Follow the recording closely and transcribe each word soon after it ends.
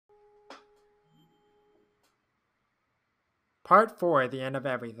Part 4, the end of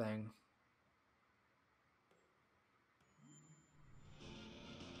everything.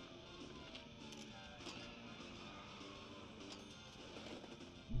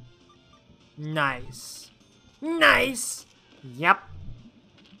 Nice. Nice! Yep.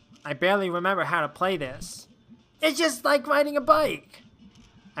 I barely remember how to play this. It's just like riding a bike.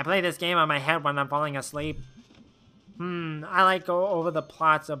 I play this game on my head when I'm falling asleep. I like go over the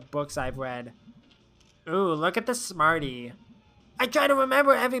plots of books I've read. Ooh, look at the Smarty. I try to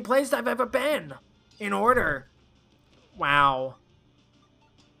remember every place I've ever been. In order. Wow.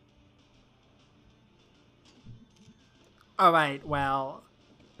 Alright, well.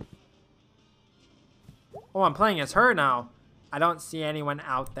 Oh, I'm playing as her now. I don't see anyone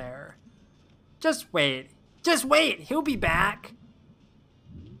out there. Just wait. Just wait! He'll be back!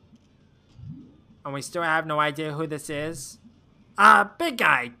 And we still have no idea who this is? Big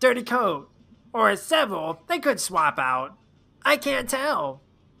guy, dirty coat. Or several, they could swap out. I can't tell.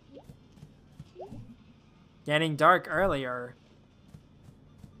 Getting dark earlier.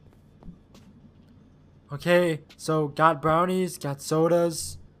 Okay, so got brownies, got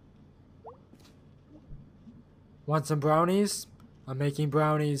sodas. Want some brownies? I'm making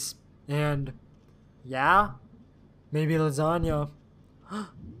brownies. And, yeah? Maybe lasagna.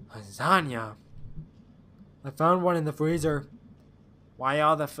 Lasagna. I found one in the freezer. Why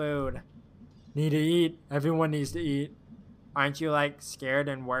all the food? Need to eat. Everyone needs to eat. Aren't you, like, scared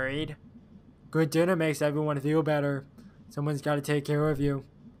and worried? Good dinner makes everyone feel better. Someone's got to take care of you.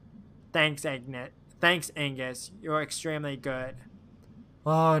 Thanks, Agnes. Thanks, Angus. You're extremely good.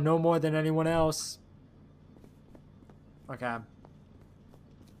 Oh, no more than anyone else. Okay.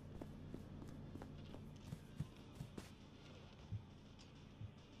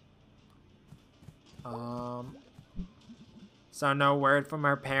 So no word from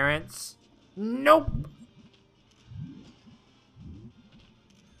her parents? Nope.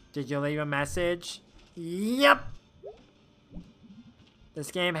 Did you leave a message? Yep. This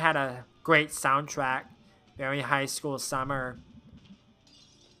game had a great soundtrack. Very high school summer.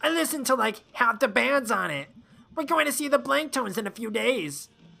 I listened to like half the bands on it. We're going to see the Blank Tones in a few days.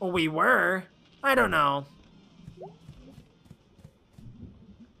 Well, we were. I don't know.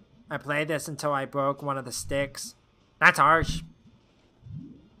 I played this until I broke one of the sticks. That's harsh.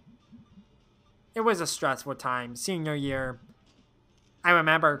 It was a stressful time, senior year. I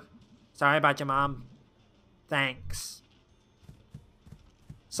remember. Sorry about your mom. Thanks.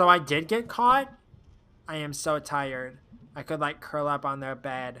 So I did get caught? I am so tired. I could like curl up on their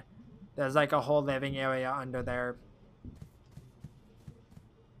bed. There's like a whole living area under there.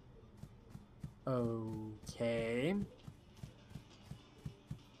 Okay.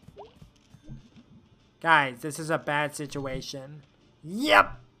 Guys, this is a bad situation.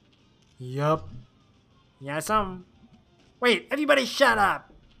 Yep. Yup. Yes, Wait, everybody shut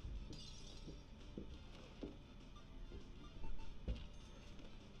up!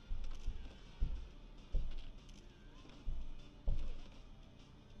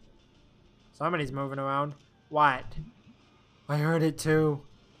 Somebody's moving around. What? I heard it too.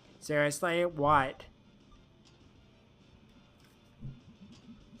 Seriously? What?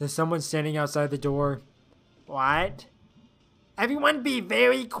 There's someone standing outside the door. What? Everyone be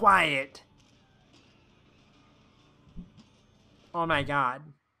very quiet. Oh my god.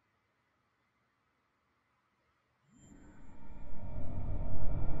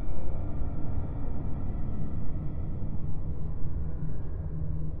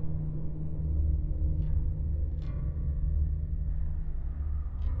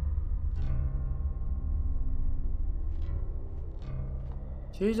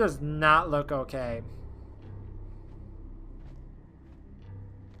 She does not look okay.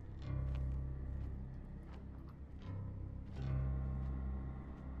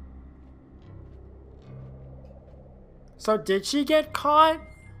 So did she get caught?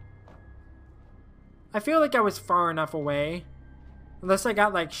 I feel like I was far enough away. Unless I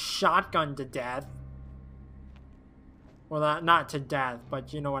got like shotgunned to death. Well, not to death,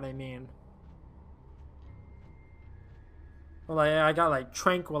 but you know what I mean. Well, like, I got like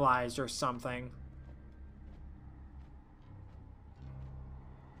tranquilized or something.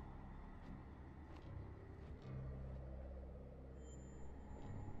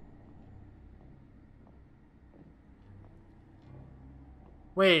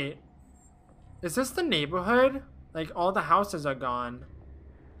 Wait, is this the neighborhood? Like all the houses are gone.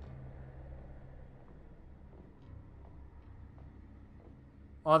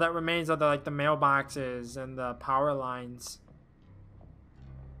 All that remains are like the mailboxes and the power lines.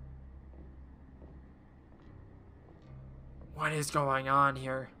 What is going on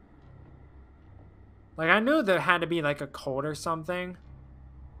here? Like, I knew there had to be, like, a code or something.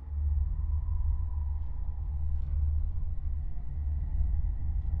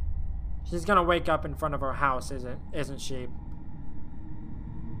 She's gonna wake up in front of her house, isn't she?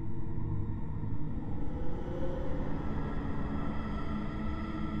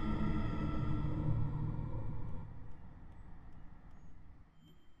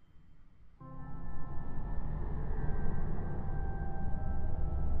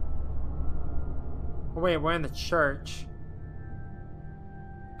 Oh, wait, we're in the church.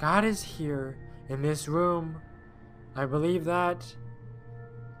 God is here in this room. I believe that.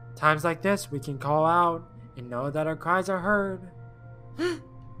 Times like this, we can call out and know that our cries are heard.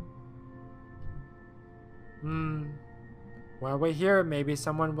 While we're here, maybe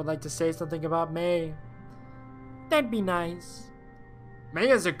someone would like to say something about May. That'd be nice. May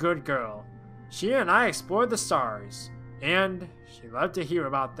is a good girl. She and I explored the stars, and she loved to hear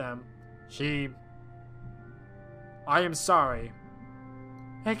about them. I am sorry.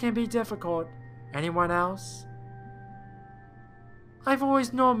 It can be difficult. Anyone else? I've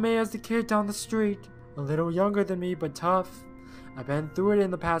always known May as the kid down the street. A little younger than me, but tough. I've been through it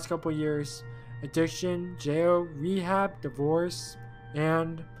in the past couple years. Addiction, jail, rehab, divorce,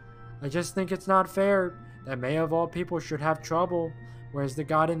 and I just think it's not fair that May of all people should have trouble. Where's the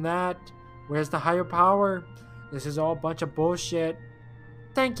God in that? Where's the higher power? This is all a bunch of bullshit.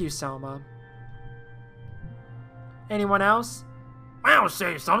 Thank you, Selma. Anyone else? I'll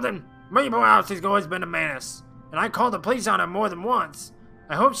say something. Mabel House has always been a menace, and I called the police on her more than once.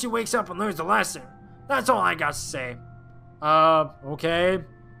 I hope she wakes up and learns a lesson. That's all I got to say. Okay.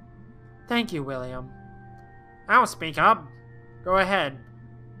 Thank you, William. I'll speak up. Go ahead.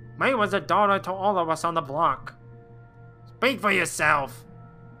 May was a daughter to all of us on the block. Speak for yourself.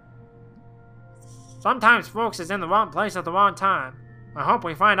 Sometimes folks is in the wrong place at the wrong time. I hope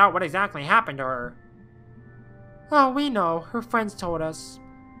we find out what exactly happened to her. Oh, we know. Her friends told us.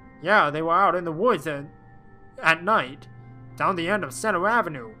 Yeah, they were out in the woods at night, down the end of Center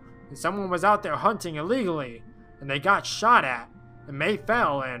Avenue, and someone was out there hunting illegally, and they got shot at, and May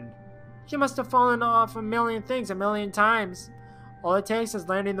fell, and she must have fallen off a million things a million times. All it takes is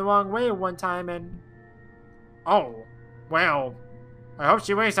landing the wrong way one time and... Oh, well, I hope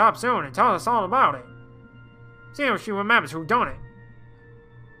she wakes up soon and tells us all about it. See if she remembers who done it.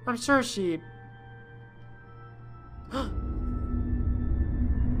 I'm sure she...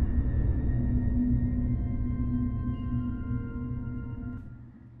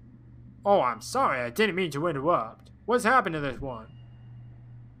 Oh, I'm sorry, I didn't mean to interrupt. What's happened to this one?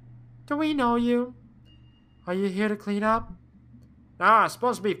 Do we know you? Are you here to clean up? Nah, I'm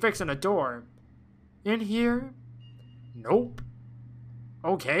supposed to be fixing a door. In here? Nope.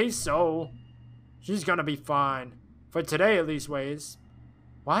 Okay, so... she's gonna be fine. For today, at least, ways.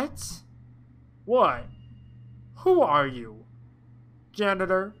 What? What? Who are you?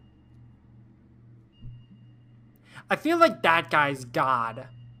 Janitor? I feel like that guy's God.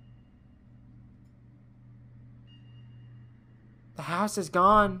 The house is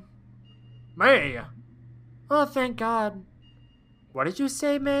gone. May! Oh, thank God. What did you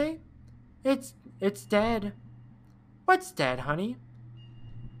say, May? It's dead. What's dead, honey?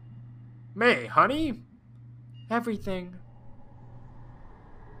 May, honey? Everything.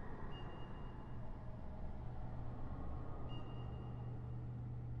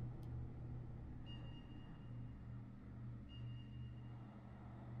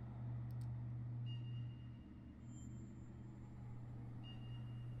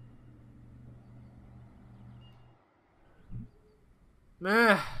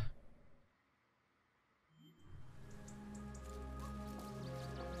 Meh.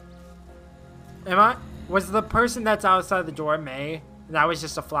 Was the person that's outside the door May? That was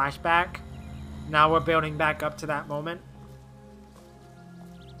just a flashback? Now we're building back up to that moment?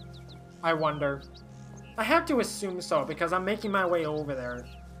 I wonder. I have to assume so, because I'm making my way over there.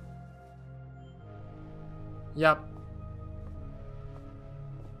 Yep.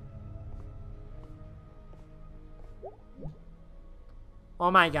 Oh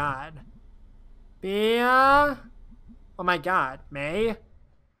my God. Bea? Oh my God. May?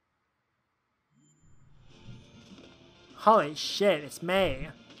 Holy shit, it's May.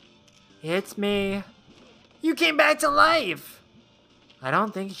 It's me. You came back to life! I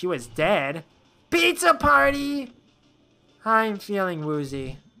don't think she was dead. Pizza party! I'm feeling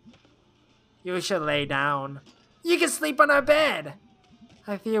woozy. You should lay down. You can sleep on our bed!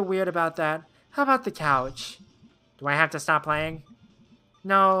 I feel weird about that. How about the couch? Do I have to stop playing?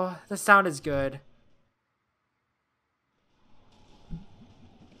 No, the sound is good.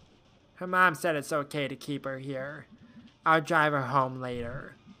 Her mom said it's okay to keep her here. I'll drive her home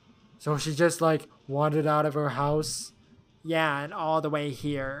later. So she just like wandered out of her house? Yeah, and all the way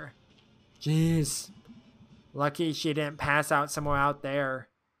here. Jeez. Lucky she didn't pass out somewhere out there.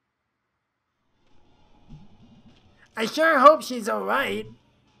 I sure hope she's alright.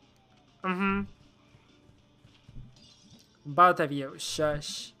 Mm-hmm. Both of you,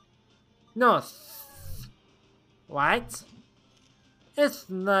 shush. No. What? It's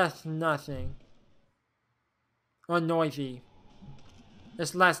nothing. Or noisy.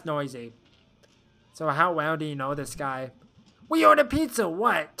 It's less noisy. So how well do you know this guy? We order pizza,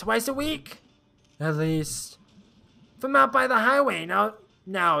 what, twice a week? At least. From out by the highway,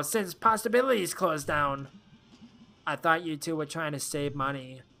 now since Possibilities closed down. I thought you two were trying to save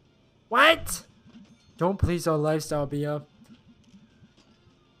money. What? Don't police our lifestyle, Bia.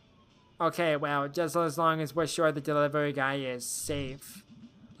 Okay, well, just as long as we're sure the delivery guy is safe.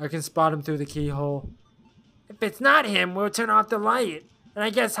 I can spot him through the keyhole. If it's not him, we'll turn off the light. And I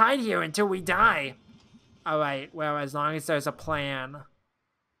guess hide here until we die. Alright, well, as long as there's a plan.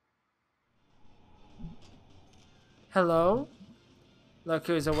 Hello? Look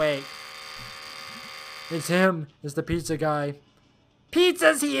who's awake. It's him. It's the pizza guy.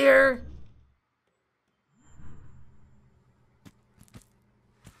 Pizza's here!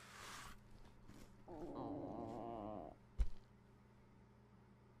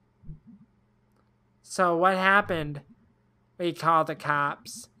 So what happened? We called the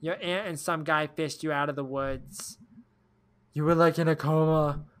cops. Your aunt and some guy fished you out of the woods. You were like in a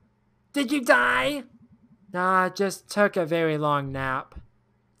coma. Did you die? Nah, just took a very long nap.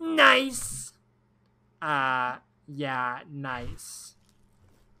 Nice! Yeah, nice.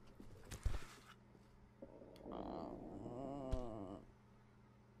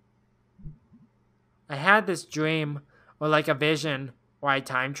 I had this dream, or like a vision, where I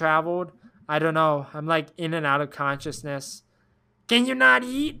time traveled. I don't know, I'm like in and out of consciousness. Can you not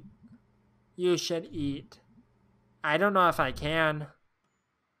eat? You should eat. I don't know if I can.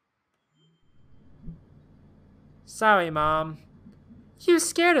 Sorry, Mom. You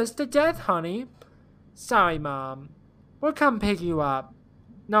scared us to death, honey. Sorry, Mom. We'll come pick you up.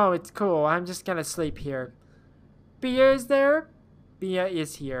 No, it's cool. I'm just gonna sleep here. Bia is there? Bia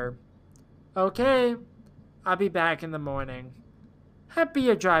is here. Okay. I'll be back in the morning. Have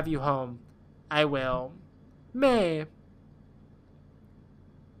Bia drive you home. I will. May.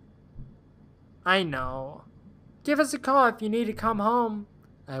 I know. Give us a call if you need to come home.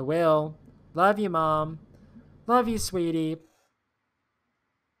 I will. Love you, Mom. Love you, sweetie.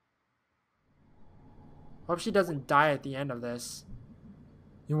 Hope she doesn't die at the end of this.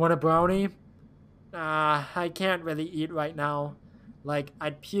 You want a brownie? I can't really eat right now. Like,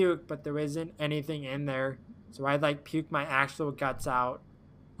 I'd puke, but there isn't anything in there. So I'd like puke my actual guts out.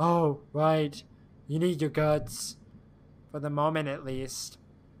 Oh, right. You need your guts. For the moment, at least.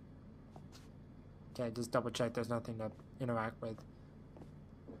 Okay, just double check there's nothing to interact with.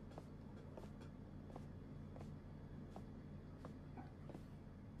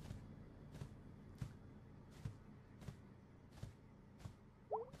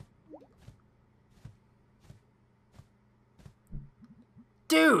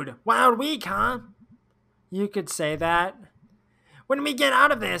 Dude, wild week, huh? You could say that. When we get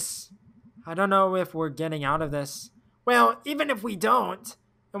out of this, I don't know if we're getting out of this. Well, even if we don't,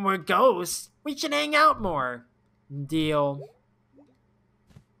 and we're ghosts, we should hang out more. Deal.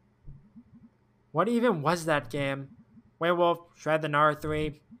 What even was that game? Werewolf, Shred the Gnar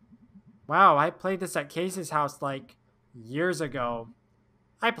 3. Wow, I played this at Casey's house like years ago.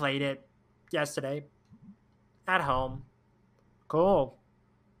 I played it yesterday. At home. Cool.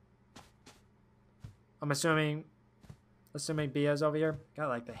 I'm assuming Bia's over here. Got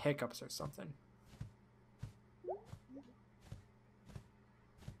like the hiccups or something.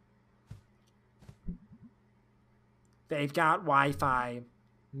 They've got Wi-Fi.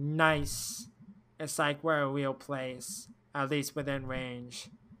 Nice. It's like we're a real place. At least within range.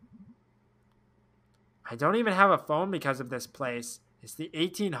 I don't even have a phone because of this place. It's the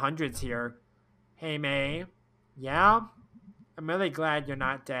 1800s here. Hey, May. Yeah? I'm really glad you're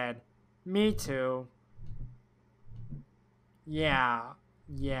not dead. Me too. Yeah.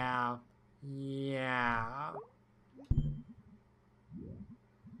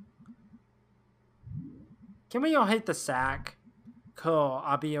 Can we all hit the sack? Cool,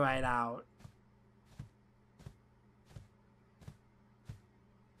 I'll be right out.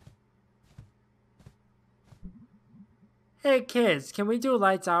 Hey kids, can we do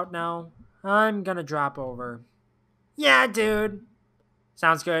lights out now? I'm gonna drop over. Yeah, dude.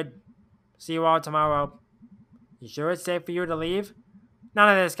 Sounds good. See you all tomorrow. You sure it's safe for you to leave? None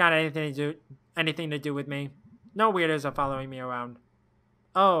of this got anything to do with me. No weirdos are following me around.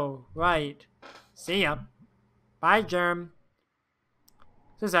 Oh, right. See ya. Bye, Germ.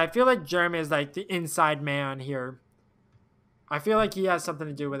 Since I feel like Germ is like the inside man here. I feel like he has something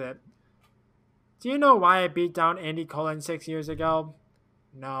to do with it. Do you know why I beat down Andy Cullen 6 years ago?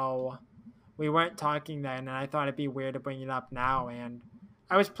 No. We weren't talking then, and I thought it'd be weird to bring it up now, and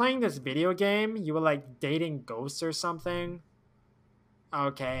I was playing this video game. You were like dating ghosts or something.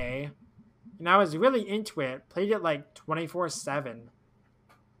 Okay. And I was really into it. Played it like 24/7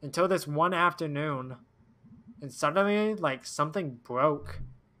 until this one afternoon. And suddenly, like, something broke.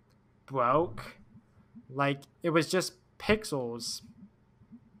 Broke? Like, it was just pixels.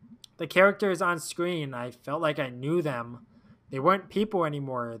 The characters on screen, I felt like I knew them. They weren't people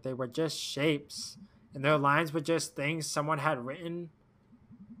anymore, they were just shapes. And their lines were just things someone had written.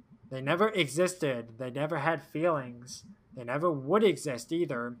 They never existed, they never had feelings. They never would exist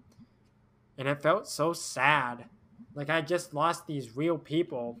either. And it felt so sad. Like I just lost these real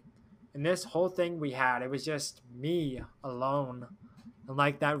people. And this whole thing we had, it was just me alone. And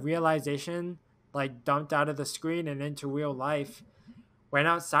like that realization, like dumped out of the screen and into real life. Went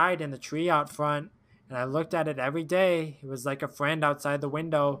outside in the tree out front, and I looked at it every day. It was like a friend outside the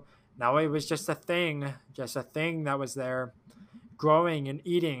window. Now it was just a thing that was there, growing and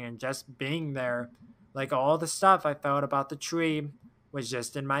eating and just being there. Like all the stuff I felt about the tree was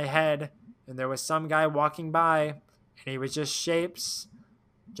just in my head, and there was some guy walking by, and he was just shapes,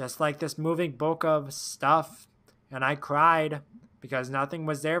 just like this moving book of stuff. And I cried because nothing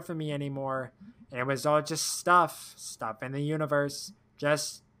was there for me anymore, and it was all just stuff in the universe,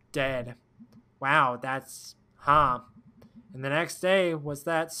 just dead. Wow, that's And the next day was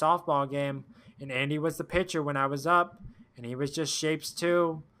that softball game, and Andy was the pitcher when I was up, and he was just shapes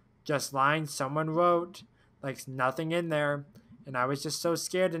too, just lines someone wrote, like nothing in there. And I was just so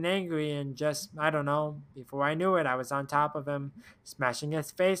scared and angry, and just, I don't know, before I knew it, I was on top of him, smashing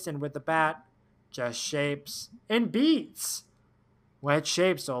his face in with the bat. Just shapes and beats. Wet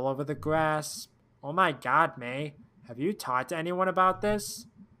shapes all over the grass. Oh my god, May. Have you talked to anyone about this?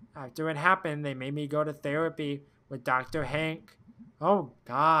 After it happened, they made me go to therapy with Dr. Hank. Oh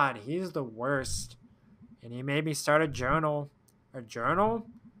god, he's the worst. And he made me start a journal. A journal?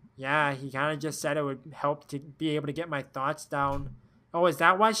 Yeah, he kind of just said it would help to be able to get my thoughts down. Oh, is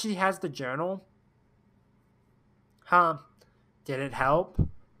that why she has the journal? Huh. Did it help?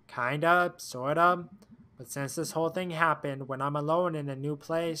 Kinda, sorta. But since this whole thing happened, when I'm alone in a new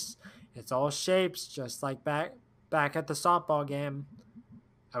place, it's all shapes, just like back at the softball game.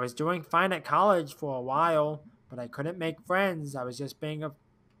 I was doing fine at college for a while, but I couldn't make friends. I was just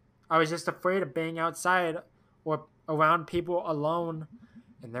afraid of being outside or around people alone.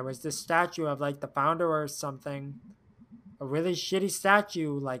 And there was this statue of like the founder or something. A really shitty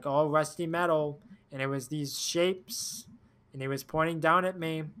statue, like all rusty metal, and it was these shapes, and he was pointing down at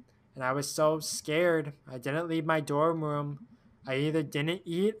me, and I was so scared. I didn't leave my dorm room. I either didn't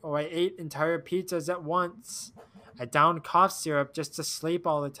eat or I ate entire pizzas at once. I downed cough syrup just to sleep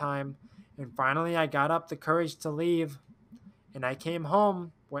all the time, and finally I got up the courage to leave. And I came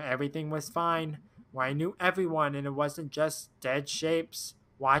home where everything was fine, where I knew everyone and it wasn't just dead shapes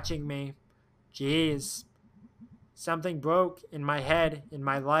watching me. Jeez. Something broke in my head, in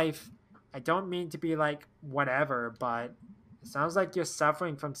my life. I don't mean to be like whatever, but it sounds like you're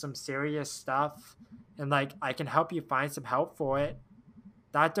suffering from some serious stuff, and like I can help you find some help for it.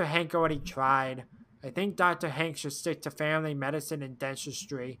 Dr. Hank already tried. I think Dr. Hank should stick to family medicine and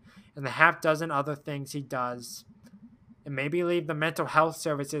dentistry and the half dozen other things he does. And maybe leave the mental health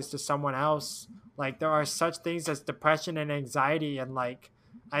services to someone else. Like there are such things as depression and anxiety and like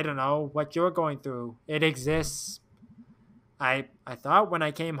I don't know what you're going through. It exists. I thought when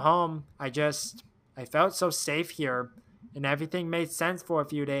I came home, I felt so safe here and everything made sense for a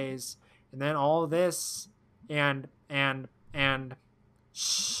few days. And then all this and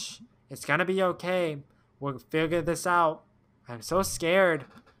shh, it's gonna be okay. We'll figure this out. I'm so scared.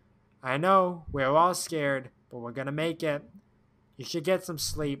 I know, we're all scared, but we're gonna make it. You should get some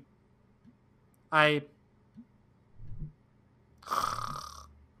sleep. I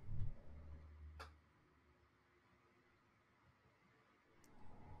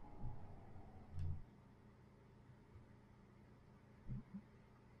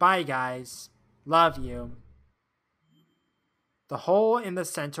Bye guys. Love you. The hole in the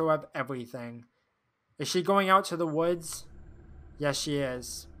center of everything. Is she going out to the woods? Yes, she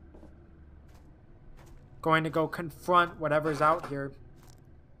is. Going to go confront whatever's out here.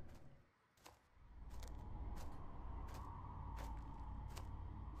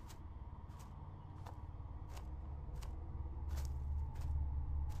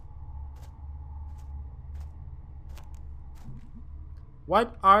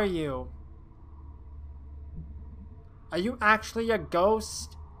 What are you? Are you actually a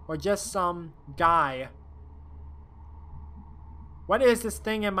ghost or just some guy? What is this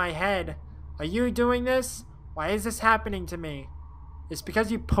thing in my head? Are you doing this? Why is this happening to me? It's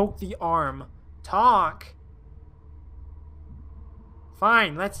because you poked the arm. Talk!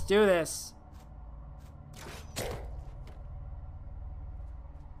 Fine, let's do this.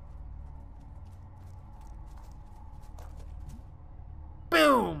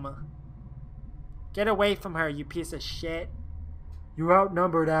 Boom! Get away from her, you piece of shit. You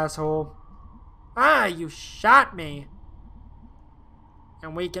outnumbered, asshole. Ah, you shot me!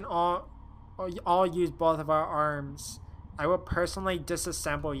 And we can all use both of our arms. I will personally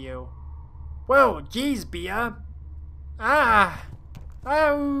disassemble you. Whoa, geez, Bia! Ah!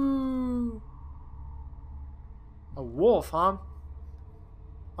 Oh! A wolf, huh?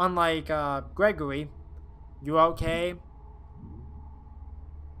 Unlike, Gregory. You okay?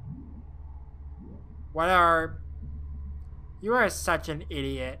 You are such an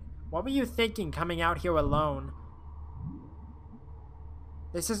idiot. What were you thinking coming out here alone?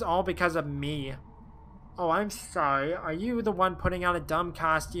 This is all because of me. Oh, I'm sorry. Are you the one putting on a dumb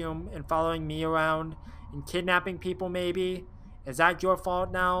costume and following me around and kidnapping people maybe? Is that your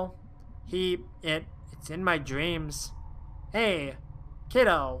fault now? It's in my dreams. Hey,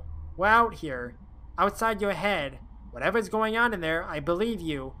 kiddo, we're out here. Outside your head. Whatever's going on in there, I believe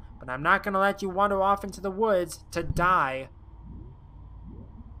you. But I'm not gonna let you wander off into the woods to die.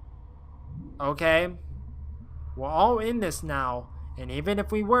 Okay? We're all in this now. And even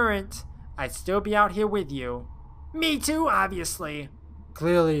if we weren't, I'd still be out here with you. Me too, obviously.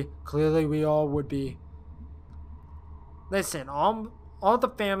 Clearly we all would be. Listen, all the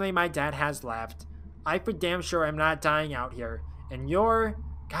family my dad has left, I for damn sure am not dying out here. And you're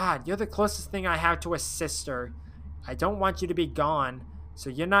the closest thing I have to a sister. I don't want you to be gone, so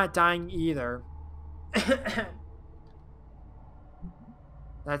you're not dying either.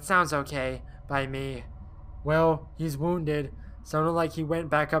 That sounds okay by me. Well, he's wounded. Sounded like he went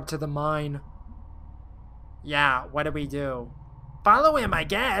back up to the mine. Yeah, what do we do? Follow him, I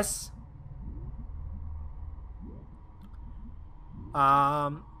guess.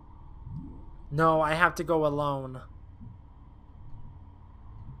 No, I have to go alone.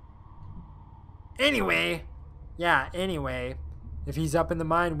 Anyway. If he's up in the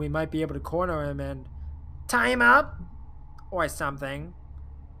mine, we might be able to corner him and tie him up or something.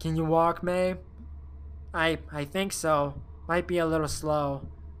 Can you walk, May? I think so. Might be a little slow.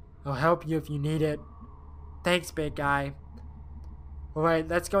 I'll help you if you need it. Thanks, big guy. Alright,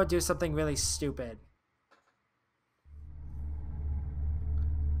 let's go do something really stupid.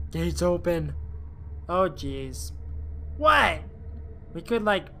 Gates open. Oh, jeez. What? We could,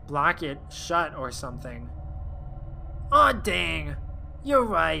 like, block it shut or something. Aw, dang. You're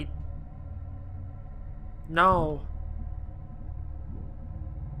right. No.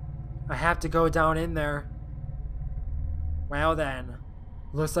 I have to go down in there. Well then.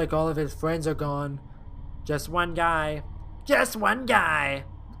 Looks like all of his friends are gone. Just one guy. Just one guy.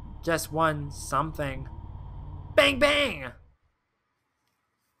 Just one something. Bang bang!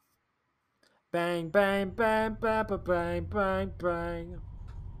 Bang bang bang bang bang bang bang.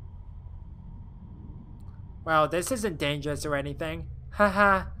 Well, this isn't dangerous or anything.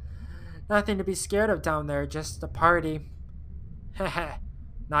 Haha. Nothing to be scared of down there, just a party. Haha.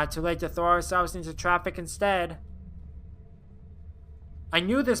 Not too late to throw ourselves into traffic instead. I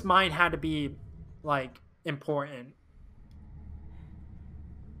knew this mine had to be, like, important.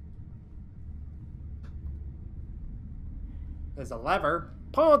 There's a lever.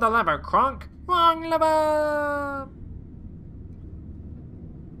 Pull the lever, Kronk. Wrong lever!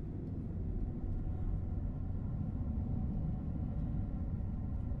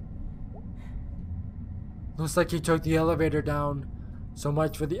 Looks like he took the elevator down. So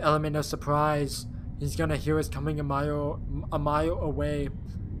much for the element of surprise. He's gonna hear us coming a mile away.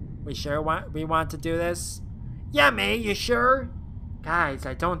 We sure want to do this? Yeah, May, you sure? Guys,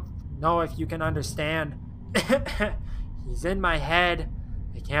 I don't know if you can understand. He's in my head.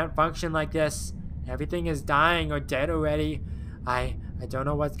 I can't function like this. Everything is dying or dead already. I don't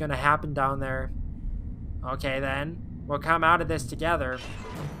know what's gonna happen down there. Okay then, we'll come out of this together.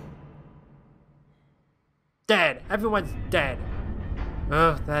 Dead! Everyone's dead.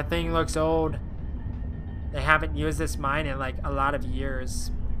 Ugh, that thing looks old. They haven't used this mine in like a lot of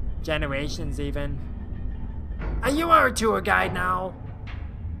years. Generations even. Are you our tour guide now?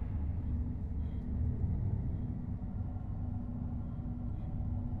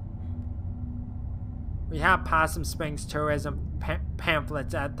 We have Possum Springs tourism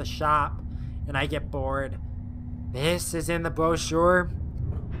pamphlets at the shop, and I get bored. This is in the brochure?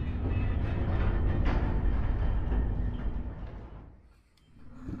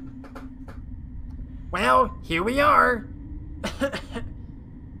 Well, here we are.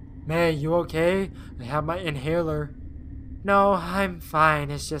 May, you okay? I have my inhaler. No, I'm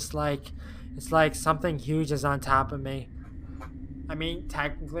fine. It's like something huge is on top of me. I mean,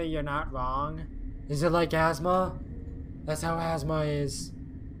 technically you're not wrong. Is it like asthma? That's how asthma is.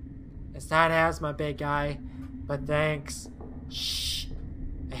 It's not asthma, big guy. But thanks. Shh.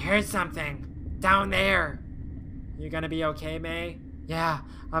 I heard something. Down there. You gonna be okay, May? Yeah,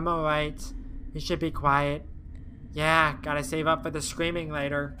 I'm alright. You should be quiet. Yeah, gotta save up for the screaming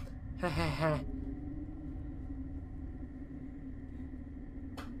later. Hehehe.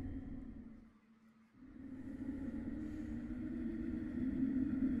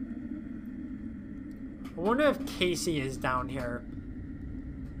 I wonder if Casey is down here.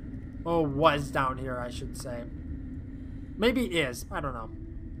 Or was down here, I should say. Maybe it is. I don't know.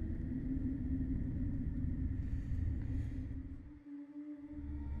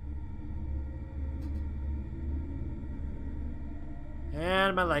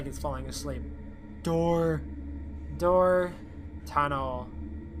 And my leg is falling asleep. Door. Tunnel.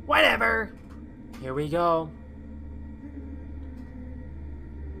 Whatever. Here we go.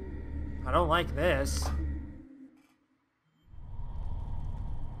 I don't like this.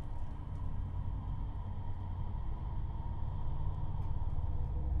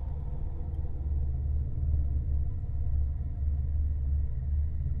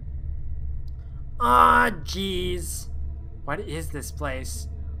 Ah, jeez. What is this place?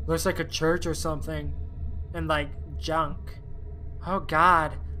 Looks like a church or something. And like junk. Oh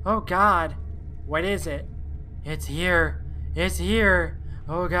god. Oh god. What is it? It's here. It's here.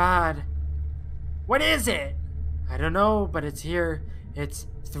 Oh god. What is it? I don't know, but it's here. It's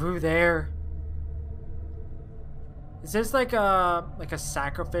through there. Is this like a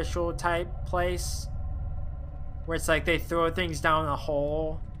sacrificial type place? Where it's like they throw things down a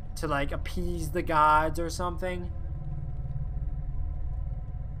hole to like appease the gods or something?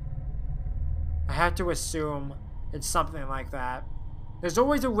 I have to assume it's something like that. There's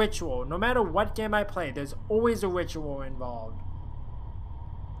always a ritual. No matter what game I play, there's always a ritual involved.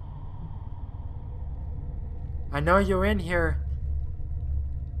 I know you're in here.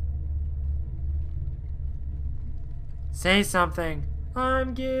 Say something.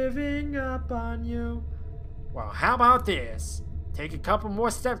 I'm giving up on you. Well, how about this? Take a couple more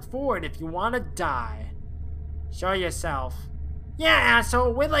steps forward if you want to die. Show yourself. Yeah,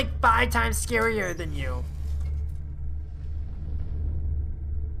 asshole, we're like 5 times scarier than you.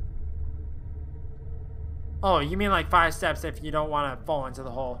 Oh, you mean like 5 steps if you don't want to fall into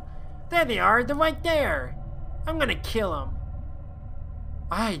the hole. There they are, they're right there. I'm gonna kill them.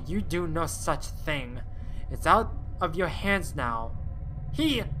 You do no such thing. It's out of your hands now.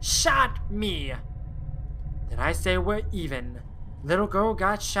 He shot me. Did I say we're even? Little girl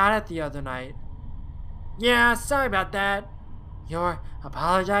got shot at the other night. Yeah, sorry about that. You're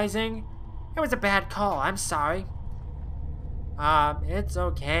apologizing? It was a bad call, I'm sorry. It's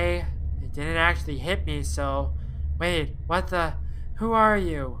okay. It didn't actually hit me, so... Wait, what the... Who are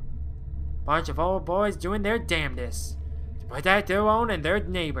you? Bunch of old boys doing their damnedest to protect their own and their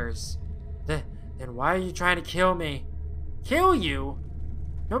neighbors. Then why are you trying to kill me? Kill you?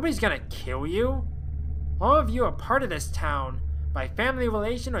 Nobody's gonna kill you. All of you are part of this town, by family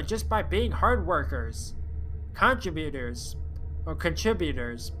relation or just by being hard workers. Contributors. Okay,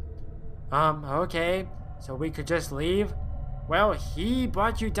 so we could just leave? Well, he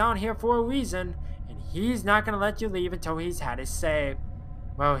brought you down here for a reason, and he's not gonna let you leave until he's had his say.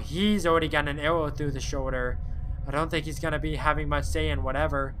 Well, he's already got an arrow through the shoulder. I don't think he's gonna be having much say in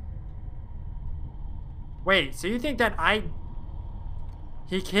whatever. Wait, so you think that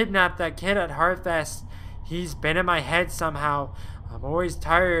he kidnapped that kid at Heartfest? He's been in my head somehow. I'm always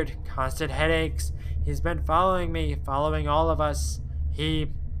tired, constant headaches. He's been following me, following all of us.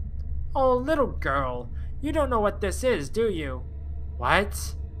 Oh, little girl, you don't know what this is, do you?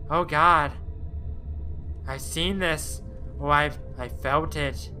 What? Oh god. I've seen this. Oh, I felt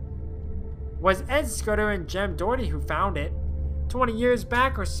it. Was Ed Scudder and Jem Doherty who found it. 20 years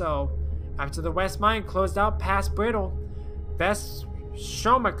back or so, after the West Mine closed out past Brittle. Bess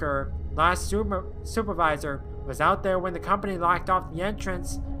Schomaker, last supervisor, was out there when the company locked off the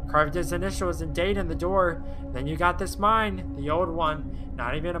entrance, carved his initials and date in the door. Then you got this mine, the old one.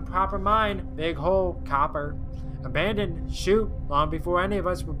 Not even a proper mine, big hole, copper. Abandoned, shoot, long before any of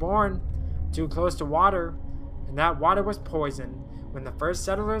us were born. Too close to water. And that water was poison. When the first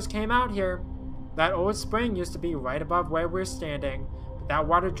settlers came out here, that old spring used to be right above where we're standing. But that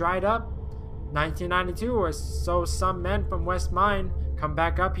water dried up. 1992 or so, some men from West Mine come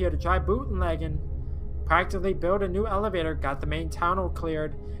back up here to try bootlegging. practically built a new elevator, got the main tunnel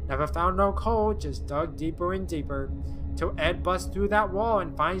cleared, never found no coal, just dug deeper and deeper, till Ed busts through that wall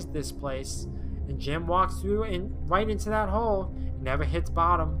and finds this place. And Jim walks through and right into that hole and never hits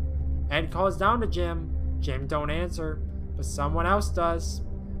bottom. Ed calls down to Jim. Jim don't answer, but someone else does.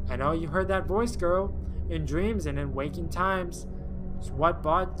 I know you heard that voice, girl, in dreams and in waking times. So what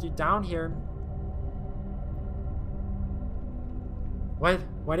brought you down here?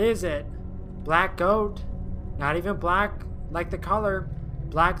 What is it? Black goat? Not even black like the color,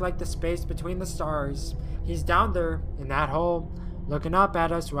 black like the space between the stars. He's down there in that hole, looking up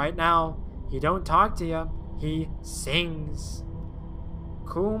at us right now. He don't talk to you, he sings.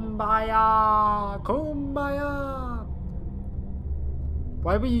 Kumbaya, kumbaya.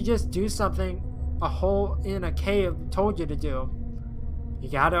 Why would you just do something a hole in a cave told you to do? You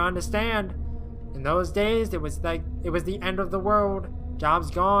gotta understand, in those days it was the end of the world.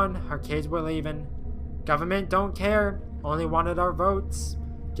 Jobs gone, our kids were leaving. Government don't care, only wanted our votes.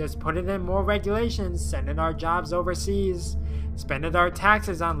 Just put it in more regulations, sending our jobs overseas, spending our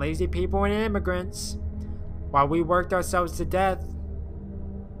taxes on lazy people and immigrants, while we worked ourselves to death.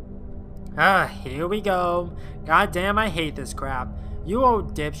 Here we go. God damn, I hate this crap. You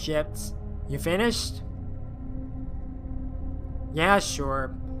old dipshits. You finished? Yeah,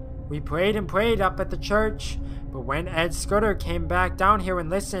 sure. We prayed and prayed up at the church, but when Ed Scudder came back down here and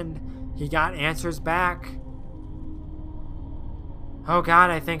listened, he got answers back. Oh God,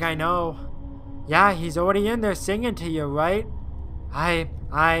 I think I know. Yeah, he's already in there singing to you, right? Ed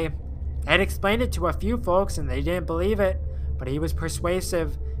explained it to a few folks and they didn't believe it, but he was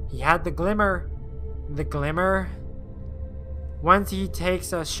persuasive. He had the glimmer. The glimmer? Once he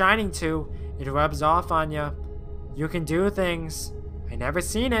takes a shining to, it rubs off on you. You can do things. I never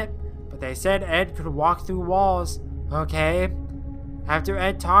seen it, but they said Ed could walk through walls. Okay. After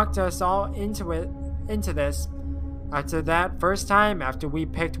Ed talked us all into this, after that first time, after we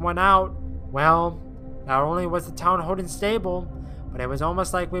picked one out, well, not only was the town holding stable, but it was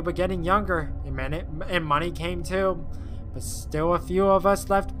almost like we were getting younger, and money came too. But still a few of us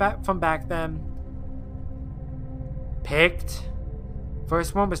left from back then. Picked?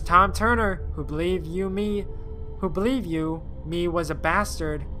 First one was Tom Turner, who believed you, me was a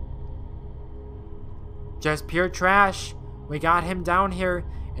bastard. Just pure trash. We got him down here,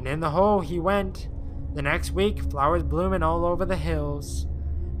 and in the hole he went. The next week, flowers blooming all over the hills.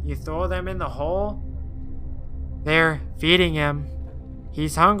 You throw them in the hole? They're feeding him.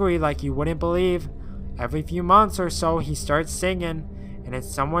 He's hungry like you wouldn't believe. Every few months or so, he starts singing, and it's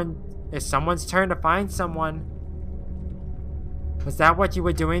someone's turn to find someone. Was that what you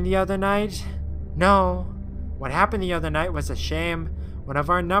were doing the other night? No. What happened the other night was a shame. One of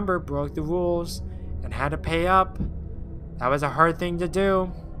our number broke the rules and had to pay up. That was a hard thing to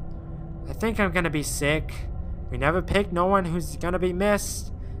do. I think I'm gonna be sick. We never pick no one who's gonna be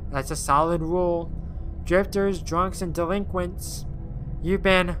missed. That's a solid rule. Drifters, drunks, and delinquents. You've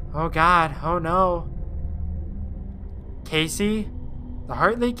been, oh God, oh no. Casey? The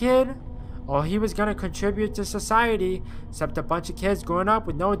Hartley kid? All he was gonna contribute to society, except a bunch of kids growing up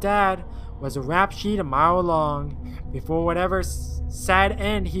with no dad, was a rap sheet a mile long. Before whatever sad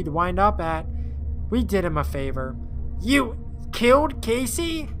end he'd wind up at, we did him a favor. You killed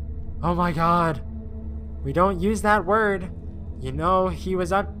Casey? Oh my God. We don't use that word. You know, he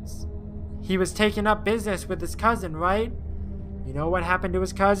was taking up business with his cousin, right? You know what happened to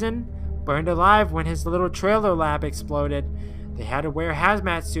his cousin? Burned alive when his little trailer lab exploded. They had to wear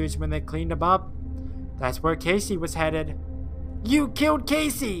hazmat suits when they cleaned him up. That's where Casey was headed. You killed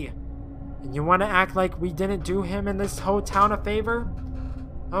Casey! And you want to act like we didn't do him and this whole town a favor?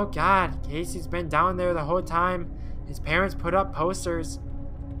 Oh God, Casey's been down there the whole time. His parents put up posters.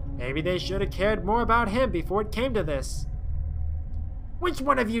 Maybe they should have cared more about him before it came to this. Which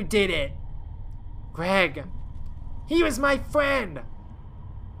one of you did it? Greg. He was my friend!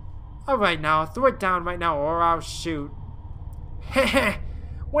 Alright now, throw it down right now or I'll shoot. Heh.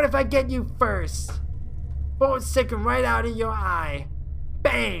 What if I get you first? Bullet sticking right out of your eye.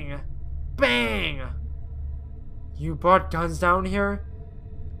 Bang! Bang! You brought guns down here?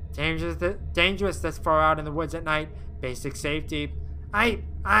 Dangerous this far out in the woods at night. Basic safety.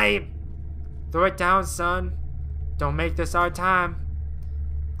 Throw it down, son. Don't make this our time.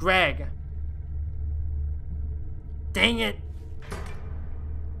 Greg. Dang it.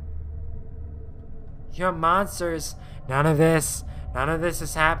 You're monsters. None of this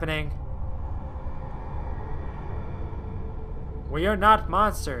is happening. We are not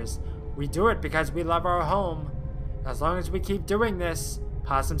monsters. We do it because we love our home. As long as we keep doing this,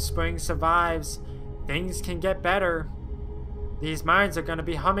 Possum Springs survives. Things can get better. These mines are gonna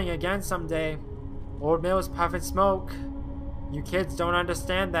be humming again someday. Old mills puffing smoke. You kids don't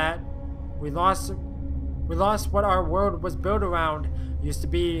understand that. We lost what our world was built around. Used to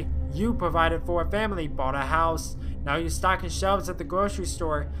be you provided for a family, bought a house. Now you're stocking shelves at the grocery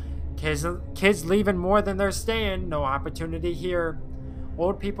store. Kids leaving more than they're staying. No opportunity here.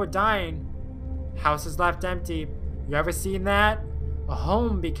 Old people dying. Houses left empty. You ever seen that? A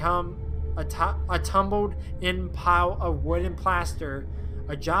home become a tumbled in pile of wood and plaster.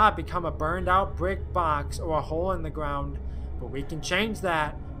 A job become a burned out brick box or a hole in the ground. But we can change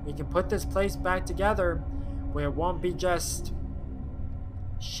that. We can put this place back together where it won't be just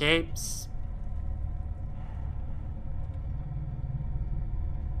shapes.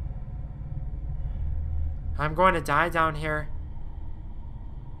 I'm going to die down here.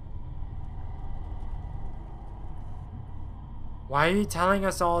 Why are you telling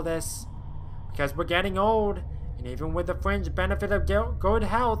us all this? Because we're getting old, and even with the fringe benefit of good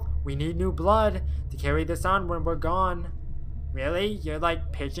health, we need new blood to carry this on when we're gone. Really? You're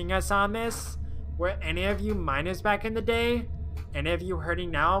like pitching us on this? Were any of you miners back in the day? Any of you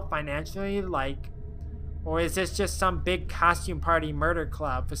hurting now financially, like? Or is this just some big costume party murder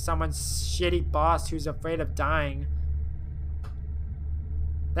club for someone's shitty boss who's afraid of dying?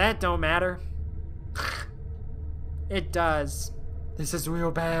 That don't matter. It does. This is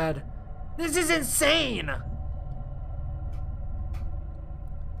real bad. This is insane!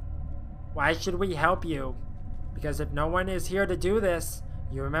 Why should we help you? Because if no one is here to do this,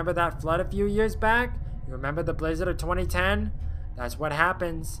 you remember that flood a few years back? You remember the blizzard of 2010? That's what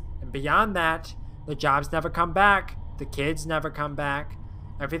happens. And beyond that, the jobs never come back. The kids never come back.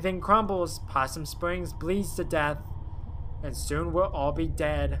 Everything crumbles. Possum Springs bleeds to death. And soon we'll all be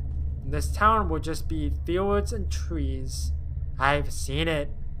dead. And this town will just be fields and trees. I've seen it.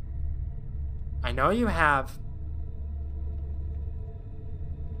 I know you have.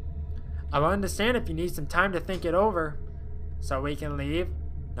 I will understand if you need some time to think it over. So we can leave.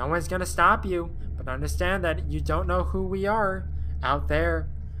 No one's gonna stop you. But understand that you don't know who we are out there.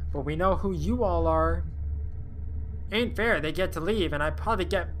 But we know who you all are. Ain't fair, they get to leave and I probably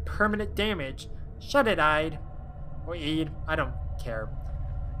get permanent damage. Shut it, Ide. Or Eid, I don't care.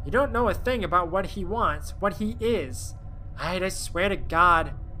 You don't know a thing about what he wants, what he is. Ide, I swear to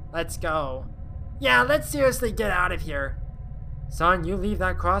God. Let's go. Yeah, let's seriously get out of here. Son, you leave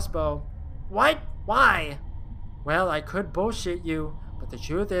that crossbow. What? Why? Well, I could bullshit you, but the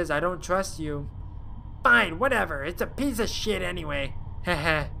truth is I don't trust you. Fine, whatever. It's a piece of shit anyway.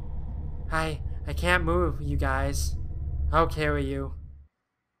 Heh. I can't move, you guys. I'll carry you.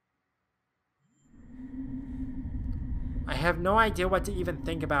 I have no idea what to even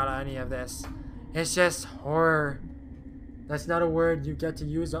think about any of this. It's just horror. That's not a word you get to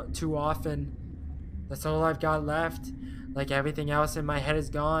use too often. That's all I've got left. Like everything else in my head is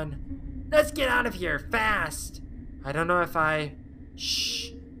gone. Let's get out of here, fast! I don't know if I... Shh.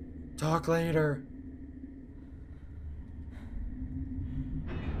 Talk later.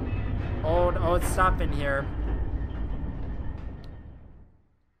 Old stuff in here.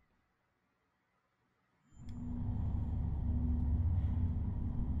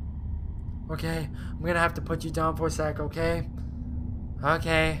 Okay, I'm gonna have to put you down for a sec, okay?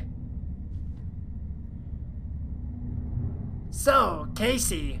 Okay. So,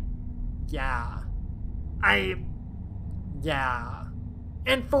 Casey. Yeah. Yeah.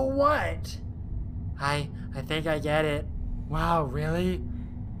 And for what? I think I get it. Wow, really?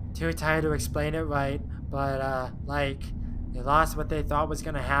 Too tired to explain it right, but, like, they lost what they thought was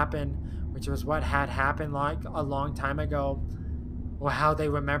gonna happen, which was what had happened, like, a long time ago. Or how they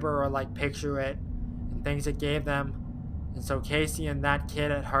remember or, like, picture it, and things it gave them. And so Casey and that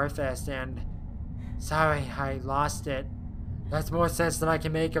kid at Hearthfest, and... Sorry, I lost it. That's more sense than I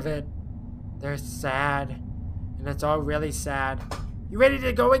can make of it. They're sad. And it's all really sad. You ready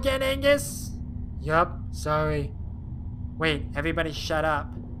to go again, Angus? Yup, sorry. Wait, everybody shut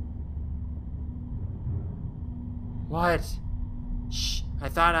up. What? Shh, I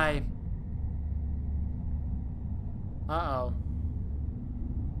thought I... Uh-oh.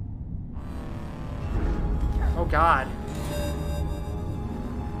 Oh God.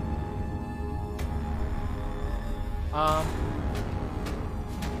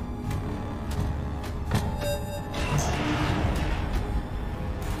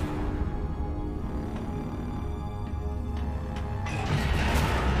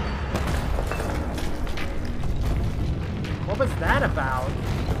 What was that about?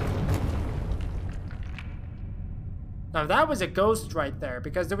 Now that was a ghost right there,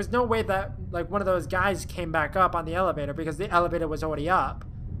 because there was no way that, like, one of those guys came back up on the elevator because the elevator was already up.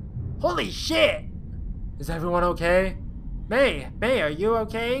 Holy shit! Is everyone okay? May, are you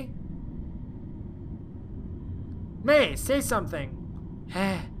okay? May, say something.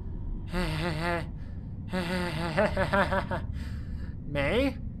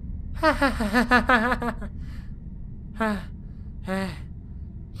 May?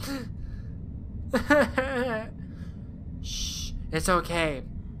 Shh, it's okay.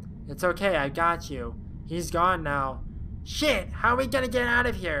 It's okay, I got you. He's gone now. Shit, how are we gonna get out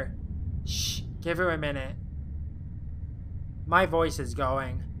of here? Shh, give her a minute. My voice is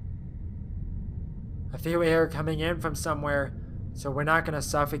going. I feel air coming in from somewhere, so we're not gonna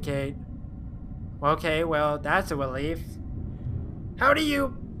suffocate. Okay, well, that's a relief. How do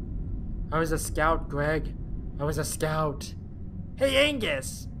you... I was a scout, Greg. I was a scout. Hey,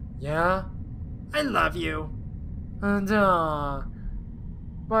 Angus. Yeah? I love you. And,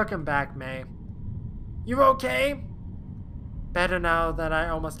 welcome back, May. You okay? Better now that I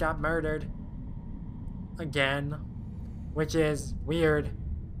almost got murdered. Again. Which is weird.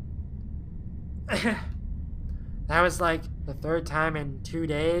 That was like the third time in 2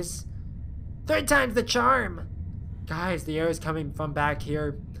 days. Third time's the charm! Guys, the air is coming from back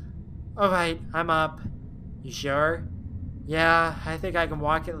here. Alright, I'm up. You sure? Yeah, I think I can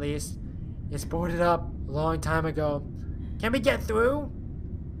walk at least. It's boarded up a long time ago. Can we get through?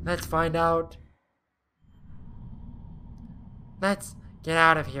 Let's find out. Let's get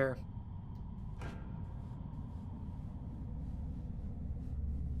out of here.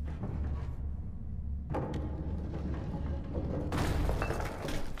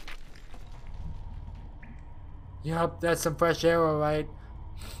 Yup, that's some fresh air, alright.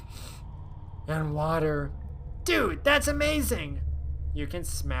 And water. Dude, that's amazing! You can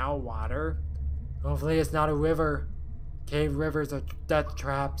smell water. Hopefully it's not a river. Cave rivers are death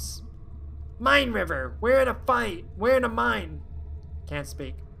traps. Mine river! We're in a fight! We're in a mine! Can't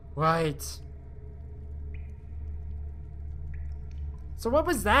speak. Right. So what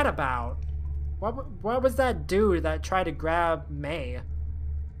was that about? What was that dude that tried to grab May?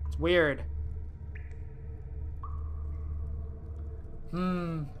 It's weird.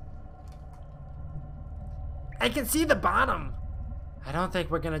 I can see the bottom. I don't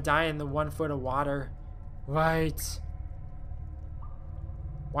think we're gonna die in the 1 foot of water. Right.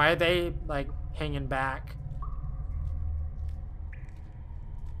 Why are they, like, hanging back?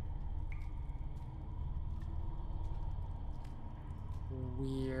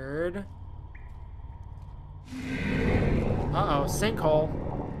 Weird. Uh-oh, sinkhole.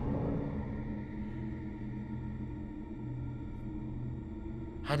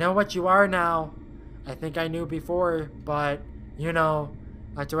 I know what you are now. I think I knew before, but, you know,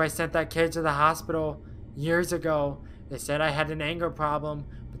 after I sent that kid to the hospital years ago, they said I had an anger problem,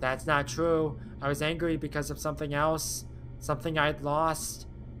 but that's not true. I was angry because of something else, something I'd lost.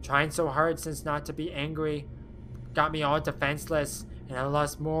 Trying so hard since not to be angry got me all defenseless, and I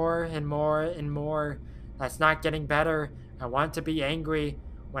lost more and more and more. That's not getting better. I want to be angry.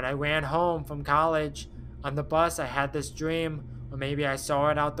 When I ran home from college, on the bus I had this dream, or maybe I saw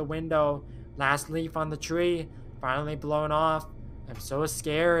it out the window. Last leaf on the tree, finally blown off. I'm so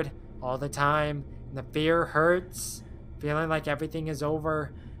scared all the time, and the fear hurts. Feeling like everything is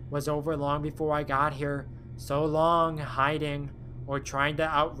over, was over long before I got here. So long hiding, or trying to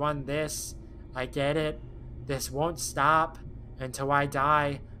outrun this. I get it. This won't stop until I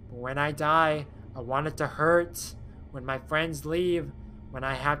die. But when I die, I want it to hurt. When my friends leave, when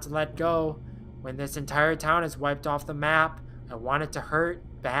I have to let go, when this entire town is wiped off the map, I want it to hurt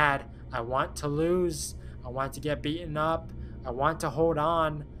bad. I want to lose. I want to get beaten up. I want to hold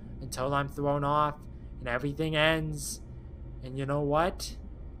on until I'm thrown off and everything ends. And you know what?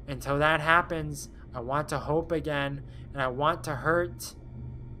 Until that happens, I want to hope again, and I want to hurt.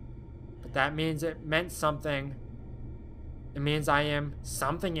 But that means it meant something. It means I am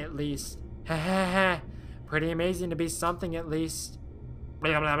something at least. Heh heh heh. Pretty amazing to be something at least.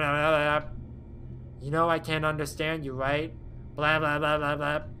 Blah blah blah blah blah. You know I can't understand you, right? Blah blah blah blah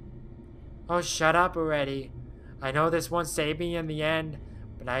blah. Oh, shut up already. I know this won't save me in the end,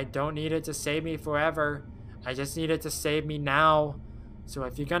 but I don't need it to save me forever. I just need it to save me now. So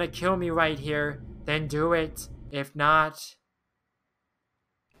if you're gonna kill me right here, then do it. If not...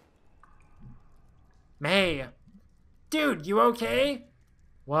 May! Dude, you okay?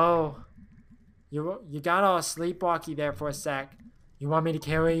 Whoa. You got all sleepwalky there for a sec. You want me to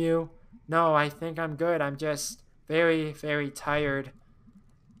carry you? No, I think I'm good. I'm just very, very tired.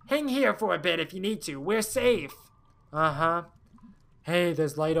 Hang here for a bit if you need to. We're safe. Uh-huh. Hey,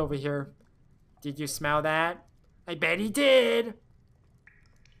 there's light over here. Did you smell that? I bet he did.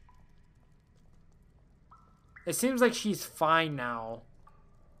 It seems like she's fine now.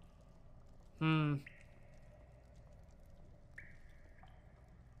 I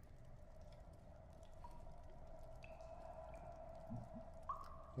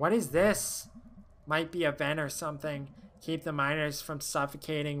What is this? Might be a vent or something. Keep the miners from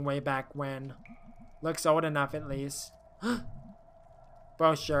suffocating way back when. Looks old enough at least.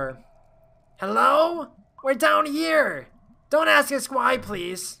 Brochure. Hello? We're down here! Don't ask us why,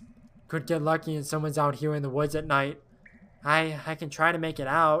 please. Could get lucky and someone's out here in the woods at night. I can try to make it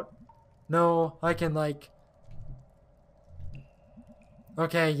out. No, I can like...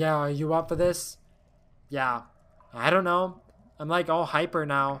 Okay, yeah, are you up for this? Yeah. I don't know. I'm like all hyper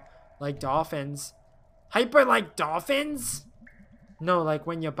now. Like dolphins. Hyper like dolphins? No, like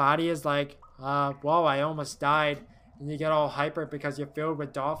when your body is like, whoa, I almost died. And you get all hyper because you're filled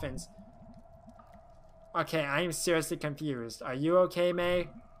with dolphins. Okay, I am seriously confused. Are you okay, May?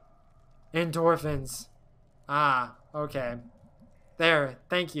 Endorphins. Ah, okay. There,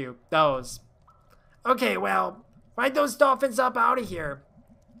 thank you. Those. Okay, well, ride those dolphins up out of here.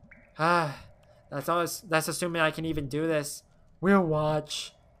 Ah, that's assuming I can even do this. We'll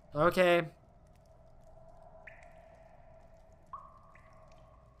watch. Okay.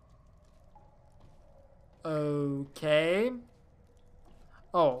 Okay.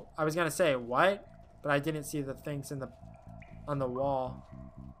 Oh, I was gonna say what? But I didn't see the things on the wall.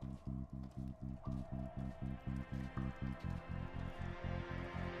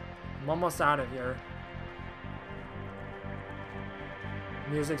 I'm almost out of here.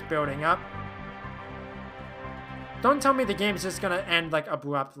 Music's building up. Don't tell me the game's just gonna end like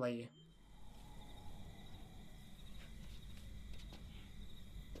abruptly.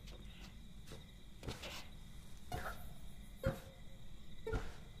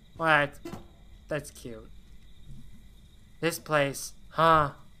 What? That's cute. This place,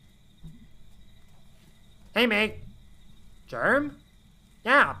 huh? Hey, Meg. Germ?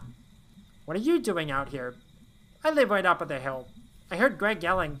 Yeah. What are you doing out here? I live right up at the hill. I heard Greg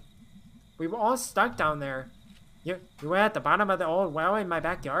yelling. We were all stuck down there. You were at the bottom of the old well in my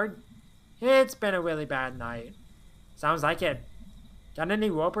backyard? It's been a really bad night. Sounds like it. Got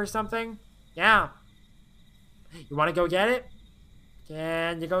any rope or something? Yeah. You want to go get it?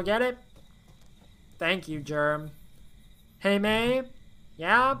 Can you go get it? Thank you, Germ. Hey, May?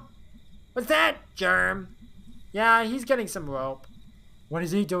 Yeah? What's that, Germ? Yeah, he's getting some rope. What is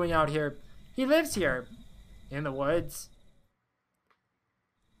he doing out here? He lives here. In the woods.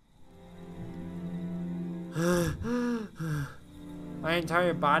 My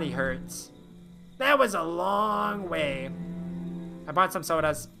entire body hurts. That was a long way. I bought some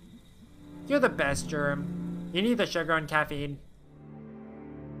sodas. You're the best, Germ. You need the sugar and caffeine.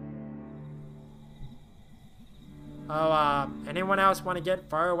 Oh, anyone else want to get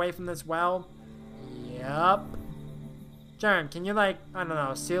far away from this well? Yup. Germ, can you like, I don't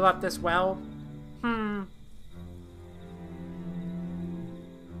know, seal up this well?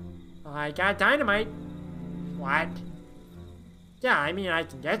 I got dynamite. What? Yeah, I mean, I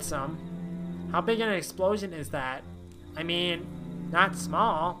can get some. How big an explosion is that? I mean, not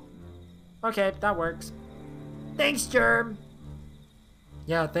small. Okay, that works. Thanks, Germ.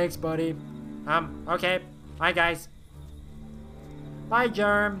 Yeah, thanks, buddy. Okay. Bye, guys. Bye,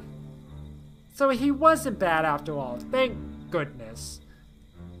 Germ. So he wasn't bad after all. Thank goodness.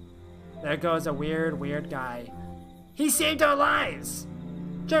 There goes a weird guy. He saved our lives.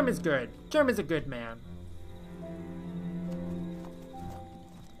 Germ is good. Germ is a good man.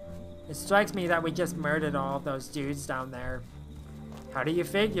 It strikes me that we just murdered all of those dudes down there. How do you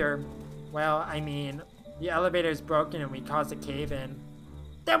figure? Well, I mean, the elevator's broken and we caused a cave-in.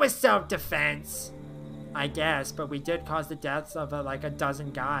 That was self-defense. I guess, but we did cause the deaths of like a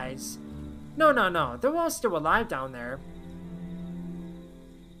dozen guys. No. They're all still alive down there.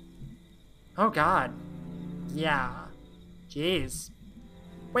 Oh god. Yeah. Jeez.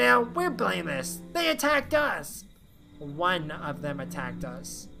 Well, we're blameless. They attacked us. One of them attacked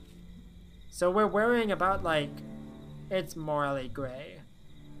us. So we're worrying about, like, it's morally gray.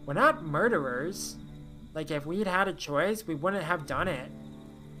 We're not murderers. Like, if we'd had a choice, we wouldn't have done it.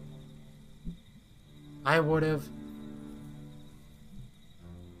 I would've.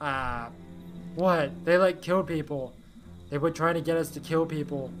 What? They, like, killed people. They were trying to get us to kill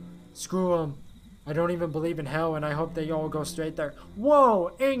people. Screw them. I don't even believe in hell, and I hope they all go straight there.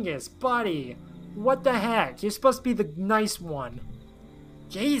 Whoa, Angus, buddy. What the heck? You're supposed to be the nice one.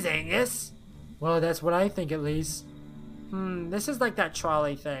 Jeez, Angus. Well, that's what I think, at least. This is like that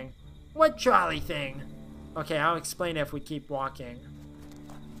trolley thing. What trolley thing? Okay, I'll explain if we keep walking.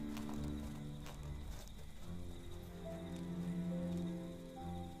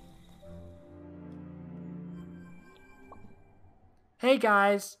 Hey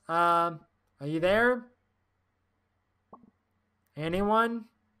guys, are you there? Anyone?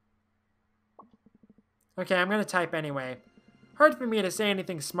 Okay, I'm gonna type anyway. Hard for me to say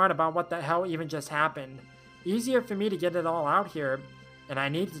anything smart about what the hell even just happened. Easier for me to get it all out here. And I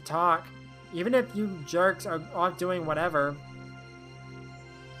need to talk. Even if you jerks are off doing whatever.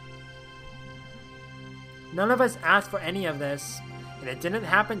 None of us asked for any of this. And it didn't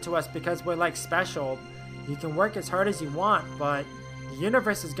happen to us because we're like special. You can work as hard as you want, but the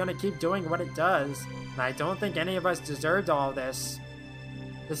universe is gonna keep doing what it does. And I don't think any of us deserved all this.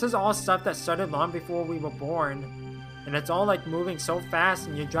 This is all stuff that started long before we were born. And it's all like moving so fast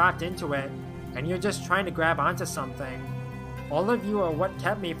and you dropped into it. And you're just trying to grab onto something. All of you are what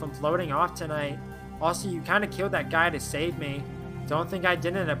kept me from floating off tonight. Also, you kinda killed that guy to save me. Don't think I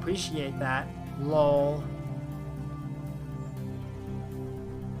didn't appreciate that. Lol.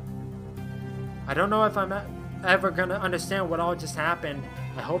 I don't know if I'm ever gonna understand what all just happened.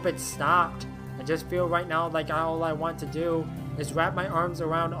 I hope it stopped. I just feel right now like all I want to do is wrap my arms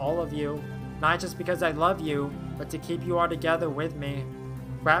around all of you. Not just because I love you, but to keep you all together with me.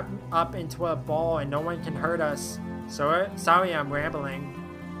 Wrap up into a ball and no one can hurt us. So sorry I'm rambling.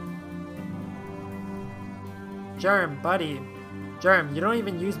 Germ, buddy. Germ, you don't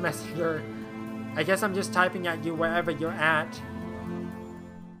even use Messenger. I guess I'm just typing at you wherever you're at.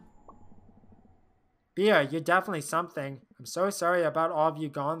 Bia, you're definitely something. I'm so sorry about all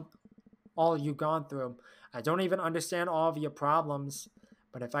you've gone through. I don't even understand all of your problems.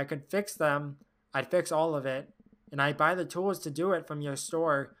 But if I could fix them, I'd fix all of it. And I'd buy the tools to do it from your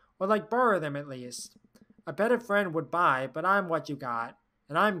store. Or like borrow them at least. A better friend would buy, but I'm what you got.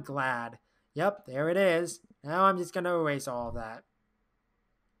 And I'm glad. Yep, there it is. Now I'm just gonna erase all of that.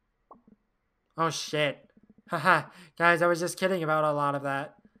 Oh shit. Haha, guys, I was just kidding about a lot of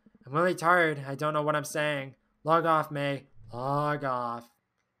that. I'm really tired. I don't know what I'm saying. Log off, May. Log off.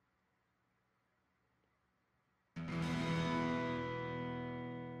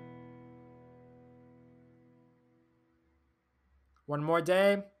 One more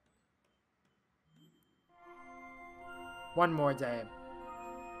day. One more day.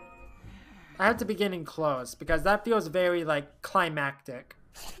 I have to be getting close because that feels very like climactic.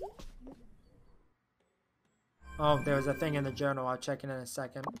 Oh, there's a thing in the journal. I'll check it in a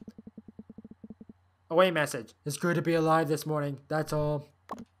second. Away message. It's good to be alive this morning. That's all.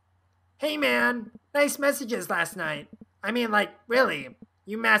 Hey man, nice messages last night. I mean like, really.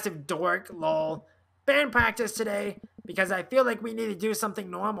 You massive dork, lol. Band practice today because I feel like we need to do something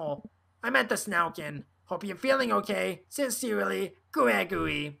normal. I'm at the Snoukin. Hope you're feeling okay. Sincerely,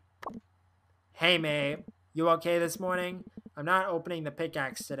 Gregory. Hey May, you okay this morning? I'm not opening the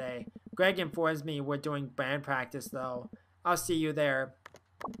pickaxe today. Greg informs me we're doing band practice though. I'll see you there.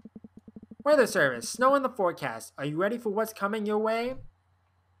 Weather service, snow in the forecast. Are you ready for what's coming your way?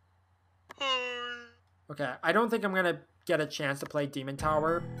 Okay, I don't think I'm gonna get a chance to play Demon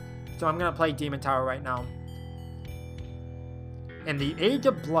Tower. So I'm gonna play Demon Tower right now. In the age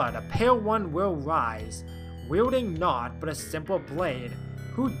of blood, a pale one will rise, wielding naught but a simple blade.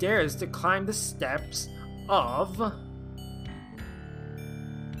 Who dares to climb the steps of...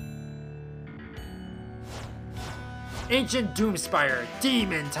 Ancient Doomspire,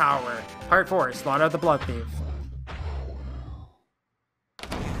 Demon Tower. Part 4, Slaughter of the Blood Thief.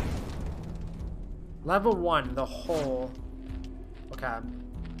 Level 1, the hole. Okay.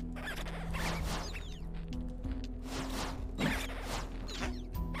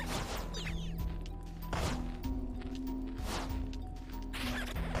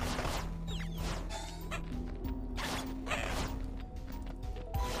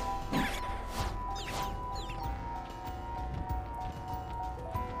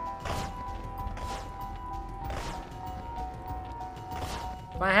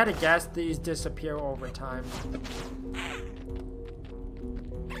 If I had to guess, these disappear over time.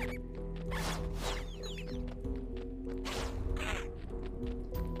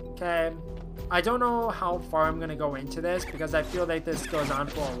 Okay, I don't know how far I'm gonna go into this because I feel like this goes on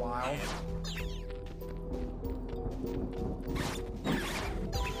for a while.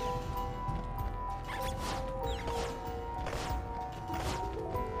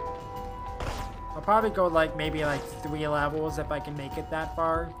 I'll probably go like maybe like 3 levels if I can make it that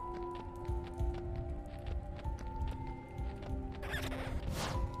far.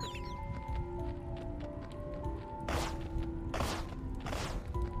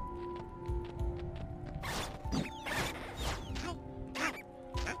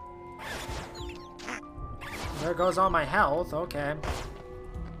 There goes all my health, okay.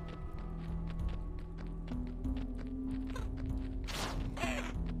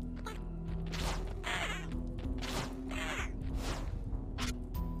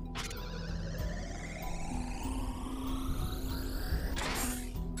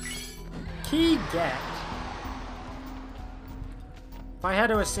 Key get. If I had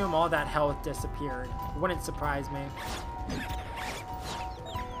to assume all that health disappeared, it wouldn't surprise me.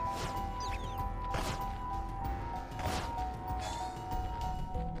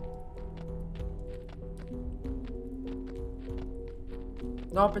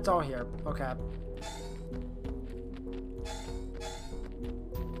 Nope, it's all here. Okay.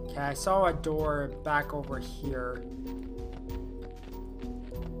 Okay, I saw a door back over here.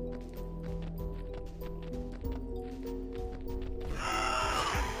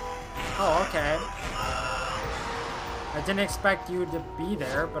 Oh, okay. I didn't expect you to be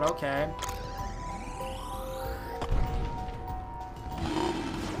there, but okay.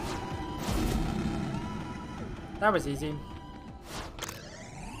 That was easy.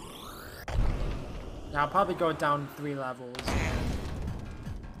 Now I'll probably go down 3 levels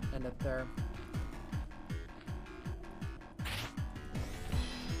and end it there.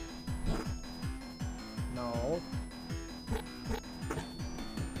 No.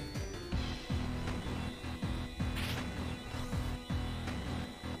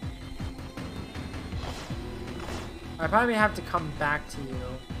 I probably have to come back to you.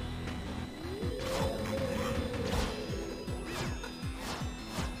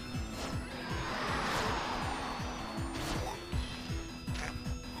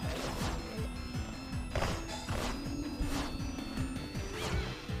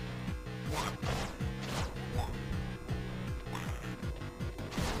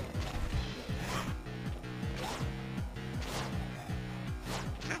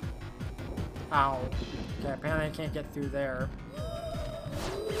 Ow. Okay, apparently I can't get through there.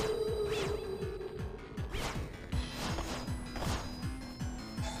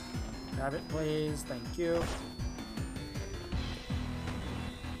 Grab it, please. Thank you.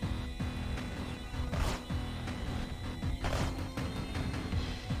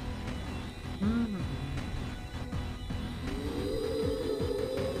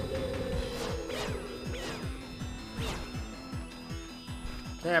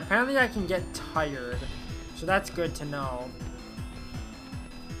 Okay, apparently I can get tired, so that's good to know.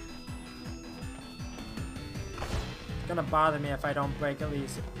 It's gonna bother me if I don't break at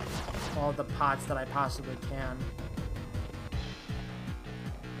least all the pots that I possibly can.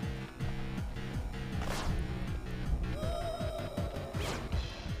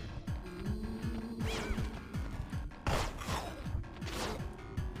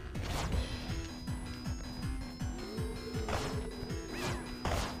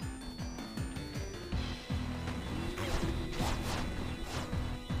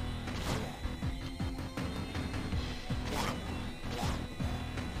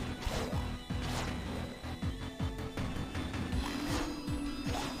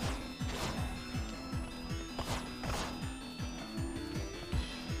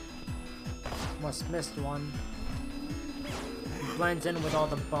 Almost missed one. It blends in with all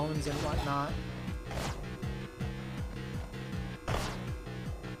the bones and whatnot.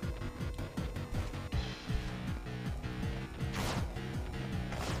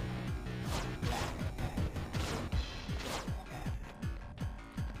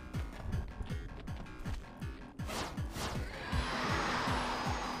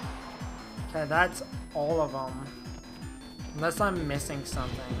 Okay, that's all of them. Unless I'm missing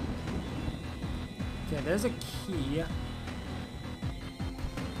something. Okay, there's a key.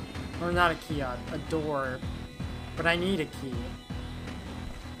 Or not a key, a door. But I need a key.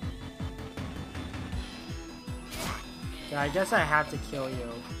 Okay, I guess I have to kill you.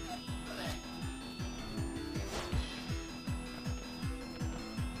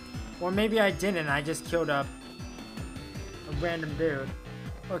 Or maybe I didn't, I just killed a random dude.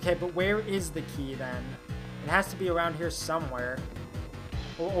 Okay, but where is the key then? It has to be around here somewhere.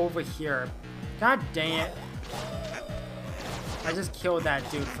 Or over here. God dang it. I just killed that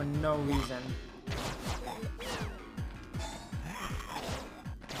dude for no reason.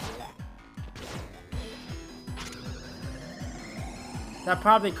 That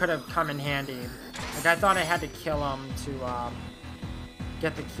probably could have come in handy. Like, I thought I had to kill him to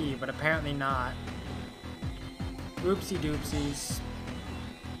get the key, but apparently not. Oopsie doopsies.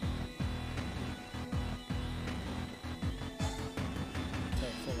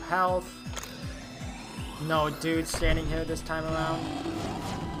 Okay, full health. No dude standing here this time around.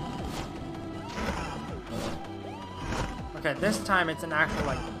 Okay, this time it's an actual,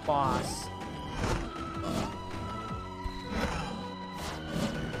 like, boss.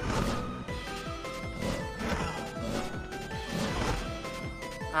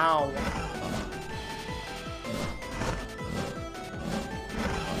 Ow.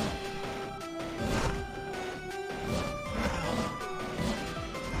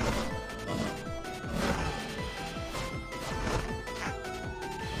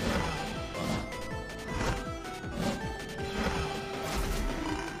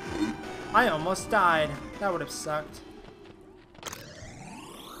 I almost died. That would have sucked.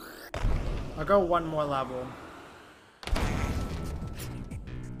 I'll go one more level.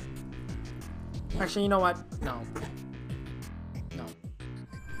 Actually, you know what? No. No.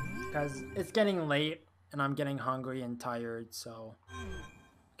 Because it's getting late and I'm getting hungry and tired, so...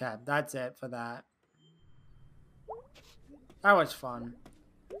 Okay, that's it for that. That was fun.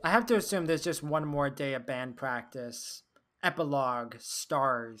 I have to assume there's just one more day of band practice. Epilogue.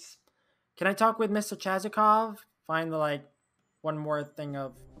 Stars. Can I talk with Mr. Chazikov? Find the, like, one more thing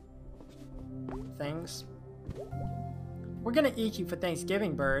of... things? We're gonna eat you for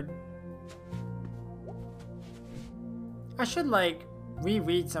Thanksgiving, bird. I should, like,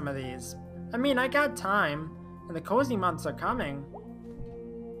 reread some of these. I mean, I got time, and the cozy months are coming.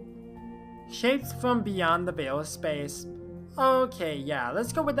 Shapes from beyond the veil of space. Okay, yeah,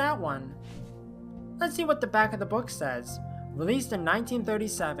 let's go with that one. Let's see what the back of the book says. Released in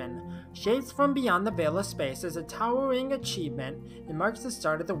 1937, Shapes from Beyond the Veil of Space is a towering achievement. It marks the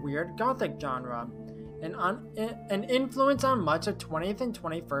start of the weird gothic genre, an influence on much of 20th and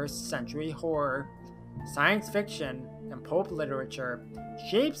 21st century horror, science fiction, and pulp literature.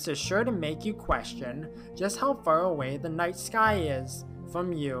 Shapes is sure to make you question just how far away the night sky is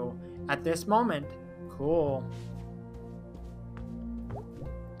from you at this moment. Cool.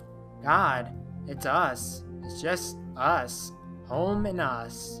 God, it's us. It's just us. Home and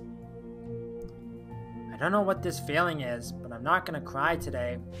us. I don't know what this feeling is, but I'm not gonna cry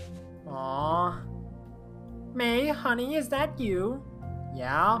today. Aww. May, honey, is that you?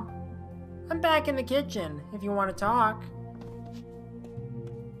 Yeah. I'm back in the kitchen, if you want to talk.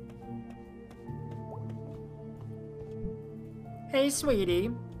 Hey, sweetie.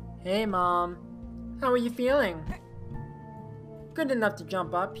 Hey, Mom. How are you feeling? Good enough to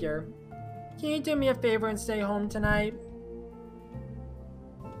jump up here. Can you do me a favor and stay home tonight?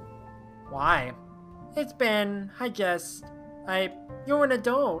 Why? It's been, you're an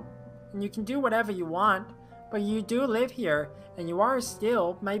adult, and you can do whatever you want, but you do live here, and you are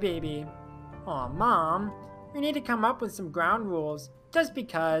still my baby. Aw, Mom, we need to come up with some ground rules, just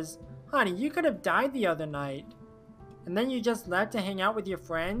because. Honey, you could have died the other night. And then you just left to hang out with your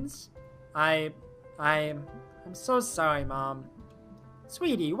friends? I'm so sorry, Mom.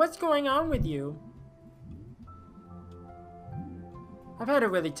 Sweetie, what's going on with you? I've had a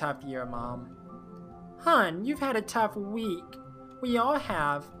really tough year, Mom. Hun, you've had a tough week. We all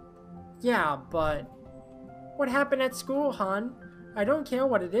have. Yeah, but... What happened at school, Hun? I don't care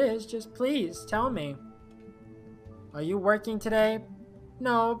what it is, just please tell me. Are you working today?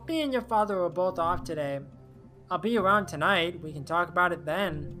 No, me and your father are both off today. I'll be around tonight. We can talk about it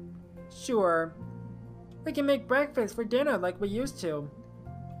then. Sure. We can make breakfast for dinner like we used to.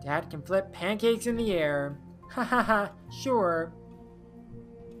 Dad can flip pancakes in the air. Ha ha ha, sure.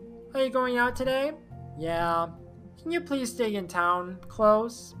 Are you going out today? Yeah. Can you please stay in town?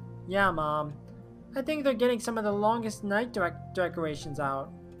 Close? Yeah, Mom. I think they're getting some of the longest night decorations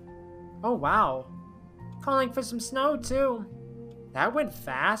out. Oh, wow. Calling for some snow, too. That went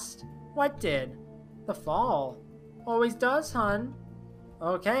fast. What did? The fall. Always does, hun.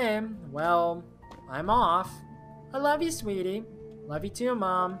 Okay, well, I'm off. I love you, sweetie. Love you too,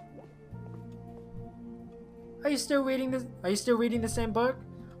 Mom. Are you still reading the same book?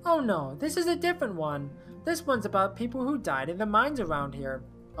 Oh no, this is a different one. This one's about people who died in the mines around here.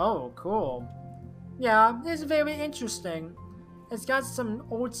 Oh, cool. Yeah, it's very interesting. It's got some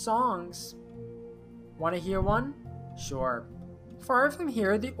old songs. Want to hear one? Sure. Far from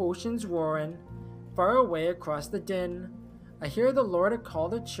here the ocean's roaring, far away across the din. I hear the Lord call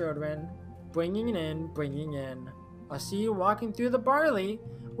the children, bringing in, bringing in. I'll see you walking through the barley,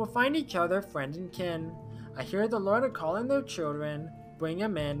 we'll find each other friend and kin. I hear the Lord calling their children, bring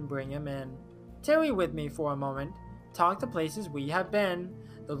 'em in, bring 'em in. Tarry with me for a moment, talk the places we have been.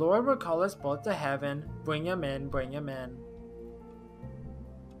 The Lord will call us both to heaven, bring 'em in, bring 'em in.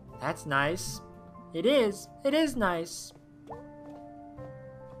 That's nice. It is nice.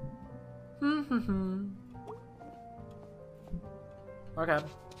 Okay.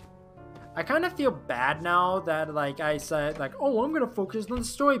 I kind of feel bad now that, like, I said, like, oh, I'm gonna focus on the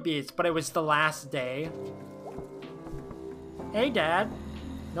story beats, but it was the last day. Hey, Dad.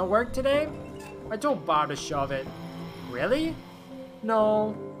 No work today? I told Bob to shove it. Really?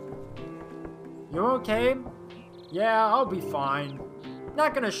 No. You okay? Yeah, I'll be fine.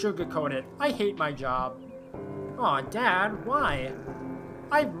 Not gonna sugarcoat it. I hate my job. Aw, Dad, why?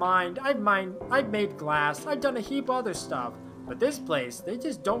 I've made glass. I've done a heap of other stuff. But this place, they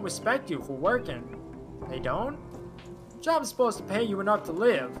just don't respect you for working. They don't? Job's supposed to pay you enough to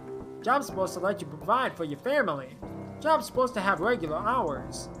live. Job's supposed to let you provide for your family. Job's supposed to have regular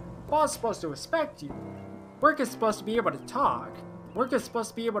hours. Boss is supposed to respect you. Work is supposed to be able to talk. Work is supposed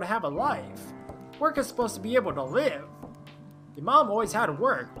to be able to have a life. Work is supposed to be able to live. Your mom always had to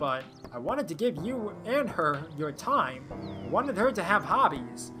work, but I wanted to give you and her your time. I wanted her to have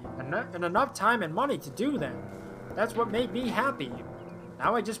hobbies, and enough time and money to do them. That's what made me happy.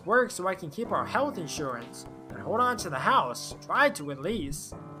 Now I just work so I can keep our health insurance, and hold on to the house, try to at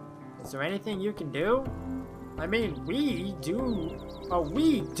least. Is there anything you can do? I mean, we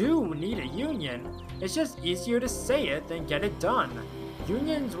do need a union. It's just easier to say it than get it done.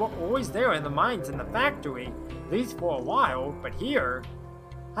 Unions were always there in the mines and the factory, at least for a while, but here...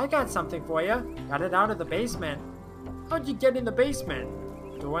 I got something for you. Got it out of the basement. How'd you get in the basement?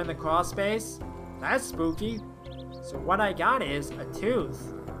 Door in the crawl space? That's spooky. So what I got is a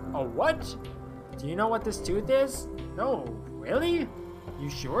tooth. A what? Do you know what this tooth is? No, really? You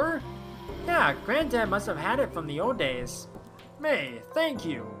sure? Yeah, Granddad must have had it from the old days. May, thank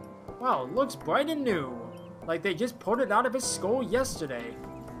you. Wow, looks bright and new. Like they just pulled it out of his skull yesterday.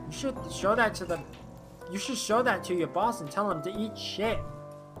 You should show that to your boss and tell him to eat shit.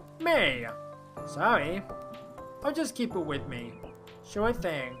 May. Sorry. I'll just keep it with me. Sure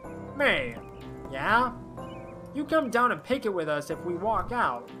thing. May. Yeah? You come down and pick it with us if we walk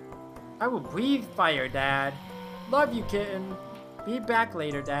out. I will breathe fire, Dad. Love you, kitten. Be back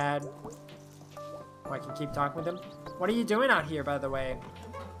later, Dad. Oh, I can keep talking with him. What are you doing out here, by the way?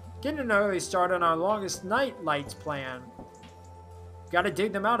 Getting an early start on our longest night lights plan. Gotta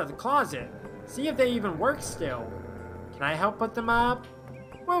dig them out of the closet. See if they even work still. Can I help put them up?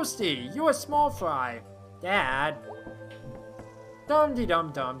 Roasty, you're a small fry. Dad.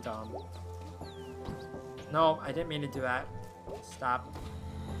 Dum-de-dum-dum-dum. No, I didn't mean to do that. Stop.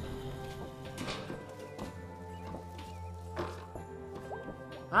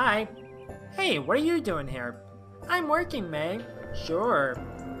 Hi. Hey, what are you doing here? I'm working, May. Sure.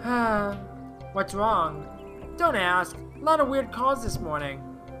 What's wrong? Don't ask. A lot of weird calls this morning.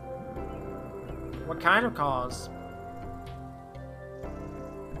 What kind of calls?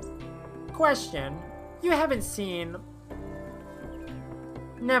 Question. You haven't seen...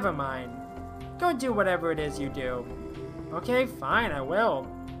 Never mind. Go do whatever it is you do. Okay, fine, I will.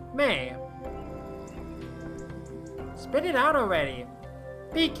 May. Spit it out already.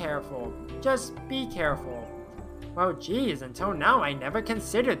 Be careful. Just be careful. Oh geez, until now I never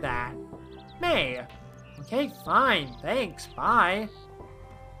considered that. May. Okay, fine, thanks, bye.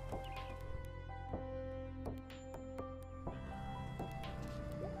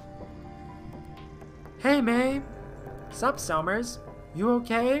 Hey May. Sup, Summers? You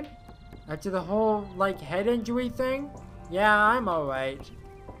okay? After the whole, head injury thing? Yeah, I'm alright.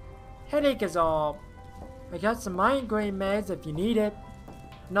 Headache is all. I got some migraine meds if you need it.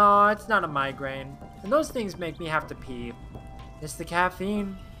 No, it's not a migraine. And those things make me have to pee. It's the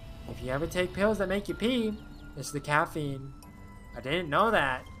caffeine. If you ever take pills that make you pee, it's the caffeine. I didn't know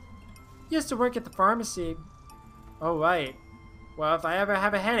that. Used to work at the pharmacy. Oh, right. Well, if I ever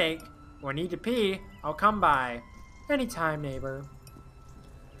have a headache or need to pee, I'll come by. Anytime, neighbor.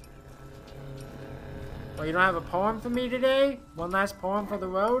 Well, you don't have a poem for me today? One last poem for the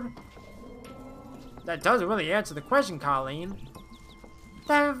road? That doesn't really answer the question, Colleen.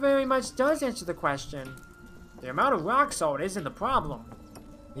 That very much does answer the question. The amount of rock salt isn't the problem.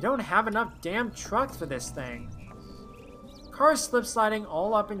 We don't have enough damn trucks for this thing. Cars slip sliding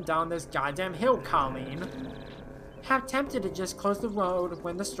all up and down this goddamn hill, Colleen. Half tempted to just close the road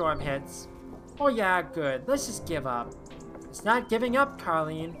when the storm hits. Oh yeah, good. Let's just give up. It's not giving up,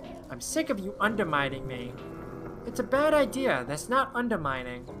 Colleen. I'm sick of you undermining me. It's a bad idea. That's not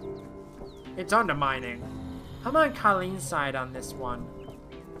undermining. It's undermining. I'm on Colleen's side on this one.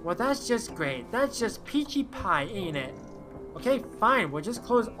 Well, that's just great. That's just peachy pie, ain't it? Okay, fine. We'll just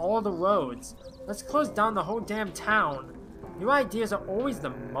close all the roads. Let's close down the whole damn town. New ideas are always the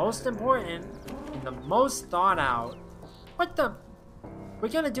most important and the most thought out. What the? We're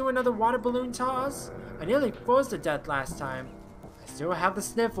gonna do another water balloon toss? I nearly froze to death last time. I still have the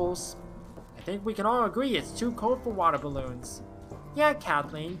sniffles. I think we can all agree it's too cold for water balloons. Yeah,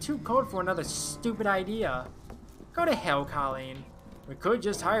 Kathleen, too cold for another stupid idea. Go to hell, Colleen. We could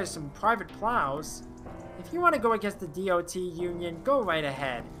just hire some private plows. If you want to go against the DOT union, go right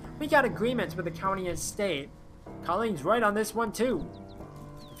ahead. We got agreements with the county and state. Colleen's right on this one too.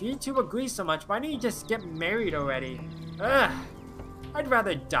 If you two agree so much, why don't you just get married already? Ugh. I'd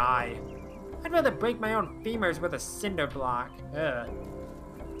rather die. I'd rather break my own femurs with a cinder block. Ugh.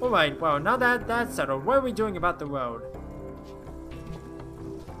 Alright, well, now that that's settled, what are we doing about the road?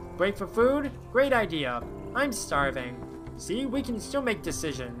 Break for food? Great idea. I'm starving. See, we can still make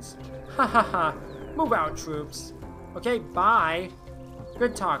decisions. Ha ha ha. Move out, troops. Okay, bye.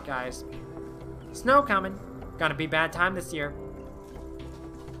 Good talk, guys. Snow coming. Gonna be bad time this year.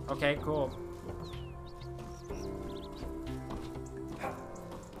 Okay, cool.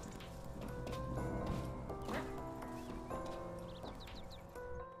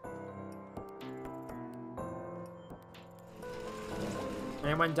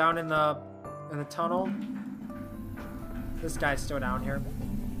 Anyone down in the tunnel? This guy's still down here.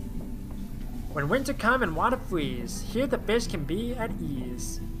 When winter come and water freeze, here the fish can be at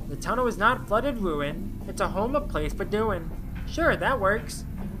ease. The tunnel is not flooded ruin, it's a home, a place for doing. Sure, that works.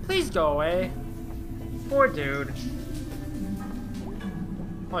 Please go away. Poor dude.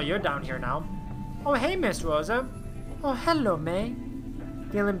 Oh, you're down here now. Oh, hey, Miss Rosa. Oh, hello, May.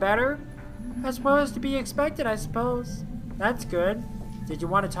 Feeling better? As well as to be expected, I suppose. That's good. Did you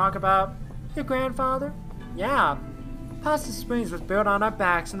want to talk about your grandfather? Yeah. Possum Springs was built on our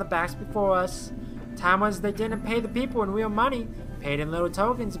backs and the backs before us. Time was they didn't pay the people in real money, paid in little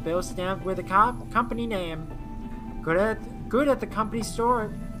tokens, bills stamped with a company name. Good at the company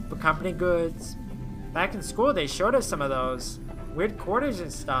store, but company goods. Back in school, they showed us some of those. Weird quarters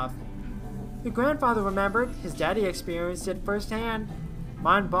and stuff. Your grandfather remembered, his daddy experienced it firsthand.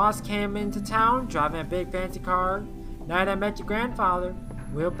 Mine boss came into town, driving a big fancy car. Night I met your grandfather.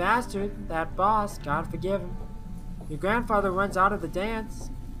 Real bastard, that boss, God forgive him. Your grandfather runs out of the dance.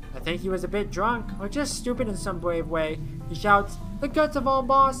 I think he was a bit drunk, or just stupid in some brave way. He shouts, "The guts of all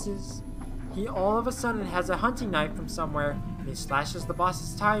bosses!" He all of a sudden has a hunting knife from somewhere, and he slashes the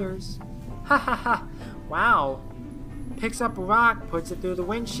boss's tires. Ha ha ha! Wow! Picks up a rock, puts it through the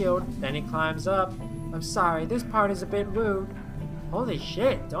windshield, then he climbs up. I'm sorry, this part is a bit rude. Holy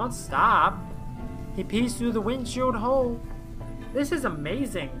shit, don't stop! He pees through the windshield hole. This is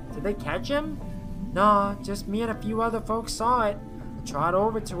amazing. Did they catch him? Nah, just me and a few other folks saw it. I trot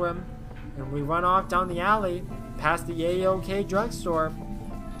over to him, and we run off down the alley, past the A-OK drugstore.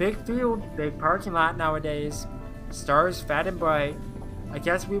 Big field, big parking lot nowadays. Stars fat and bright. I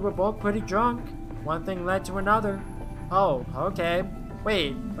guess we were both pretty drunk. One thing led to another. Oh, okay.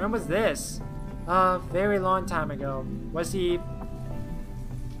 Wait, when was this? Very long time ago. Was he...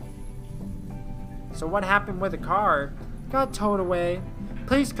 So what happened with the car? Got towed away.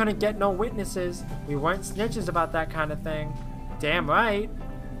 Police couldn't get no witnesses. We weren't snitches about that kind of thing. Damn right.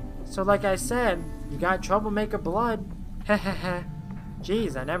 So like I said, you got troublemaker blood. Hehehe.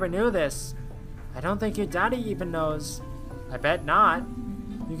 Jeez, I never knew this. I don't think your daddy even knows. I bet not.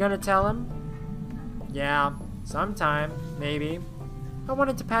 You gonna tell him? Yeah, sometime, maybe. I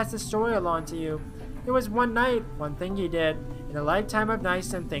wanted to pass this story along to you. It was one night, one thing he did, in a lifetime of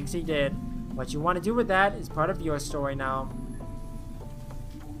nice and things he did. What you want to do with that is part of your story now.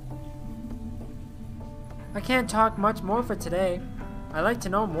 I can't talk much more for today. I'd like to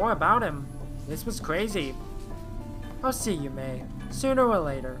know more about him. This was crazy. I'll see you, May. Sooner or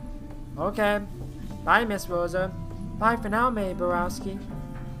later. Okay. Bye, Miss Rosa. Bye for now, May Borowski.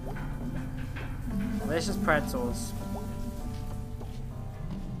 Delicious pretzels.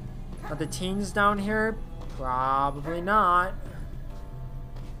 Are the teens down here? Probably not.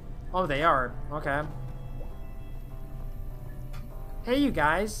 Oh, they are. Okay. Hey, you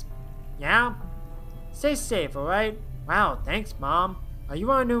guys. Yeah? Stay safe, alright? Wow, thanks, Mom. Are you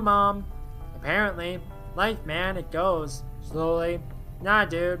our new mom? Apparently. Life, man, it goes. Slowly. Nah,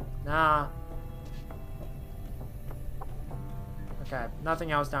 dude. Nah. Okay,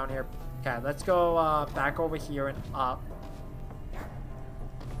 nothing else down here. Okay, let's go back over here and up.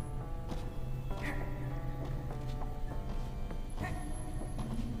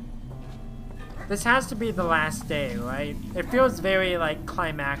 This has to be the last day, right? It feels very, like,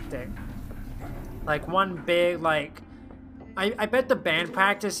 climactic. Like, one big, like... I bet the band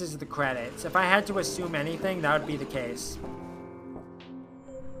practice is the credits. If I had to assume anything, that would be the case.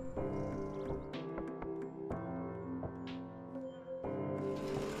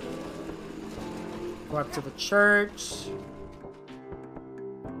 Go up to the church.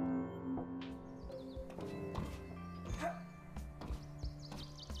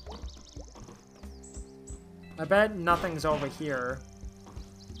 I bet nothing's over here.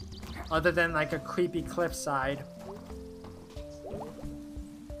 Other than like a creepy cliffside.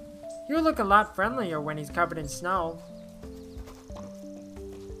 He'll look a lot friendlier when he's covered in snow.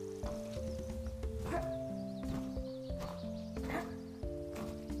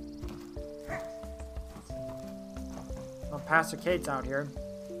 Oh, Pastor Kate's out here.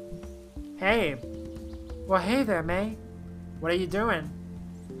 Hey. Well, hey there, May. What are you doing?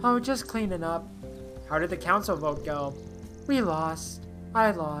 Oh, just cleaning up. How did the council vote go? We lost.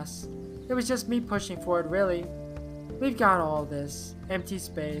 I lost. It was just me pushing for it, really. We've got all this. Empty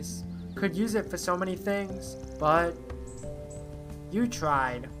space. Could use it for so many things, but... You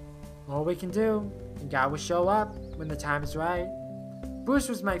tried. All we can do, and God will show up when the time is right. Bruce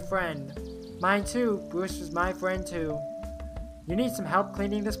was my friend. Mine too. Bruce was my friend too. You need some help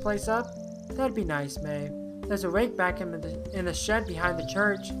cleaning this place up? That'd be nice, May. There's a rake back in the shed behind the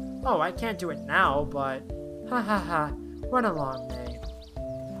church. Oh, I can't do it now, but... Ha ha ha. Run along, May.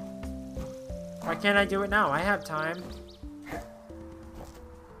 Why can't I do it now? I have time.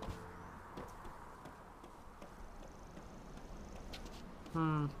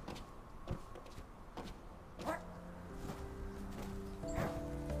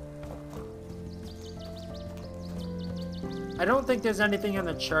 I don't think there's anything in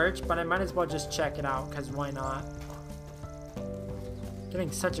the church, but I might as well just check it out, because why not?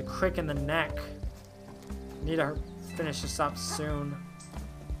 Getting such a crick in the neck. Need to finish this up soon.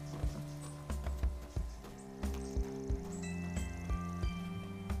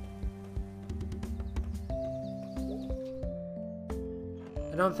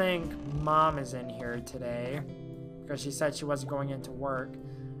 I don't think Mom is in here today, because she said she wasn't going into work.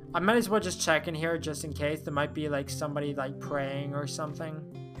 I might as well just check in here just in case. There might be like somebody like praying or something.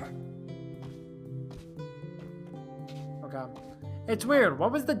 Okay. It's weird.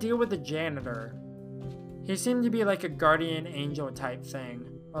 What was the deal with the janitor? He seemed to be like a guardian angel type thing.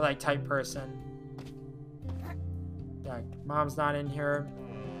 Or like type person. Yeah, Mom's not in here.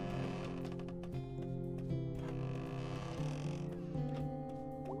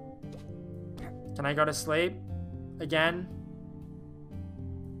 Can I go to sleep? Again?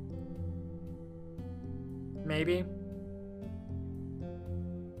 Maybe.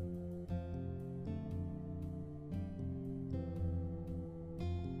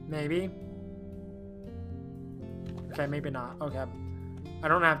 Maybe. Okay, maybe not. Okay. I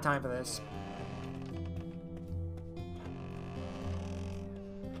don't have time for this.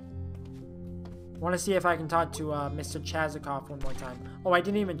 I want to see if I can talk to Mr. Chazikov one more time. Oh, I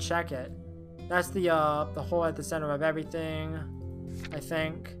didn't even check it. That's the hole at the center of everything, I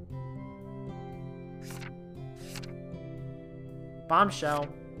think. Bombshell.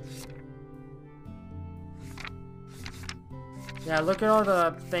 Yeah, look at all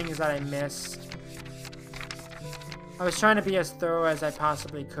the things that I missed. I was trying to be as thorough as I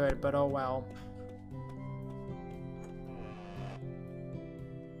possibly could, but oh well.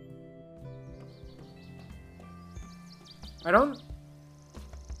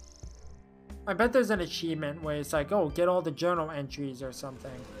 I bet there's an achievement where it's like, oh, get all the journal entries or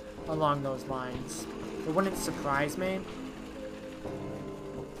something along those lines. It wouldn't surprise me.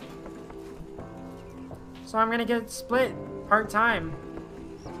 So I'm gonna get split part-time.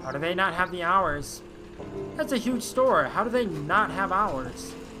 How do they not have the hours? That's a huge store. How do they not have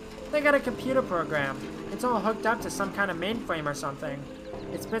hours? They got a computer program. It's all hooked up to some kind of mainframe or something.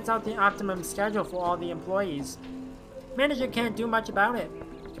 It spits out the optimum schedule for all the employees. Manager can't do much about it.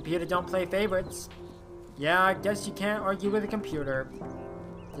 Computer don't play favorites. Yeah, I guess you can't argue with a computer.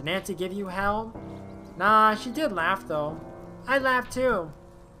 Did Nancy give you hell? Nah, she did laugh though. I laughed too.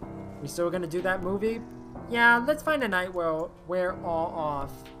 We still gonna do that movie? Yeah, let's find a night where we're all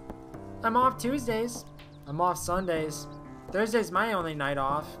off. I'm off Tuesdays. I'm off Sundays. Thursday's my only night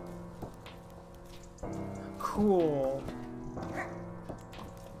off. Cool.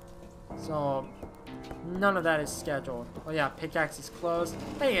 So, none of that is scheduled. Oh yeah, pickaxe is closed.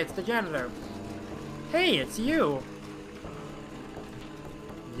 Hey, it's the janitor. Hey, it's you.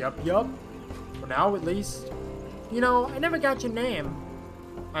 Yup. For now, at least. You know, I never got your name.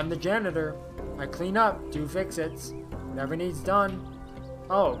 I'm the janitor. I clean up, do fix-its. Whatever needs done.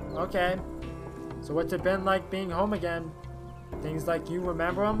 Oh, okay. So what's it been like being home again? Things like you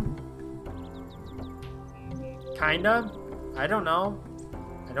remember them? Kinda? I don't know.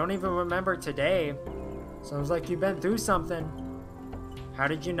 I don't even remember today. Sounds like you've been through something. How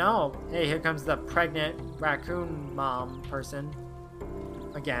did you know? Hey, here comes the pregnant raccoon mom person.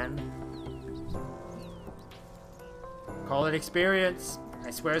 Again. Call it experience. I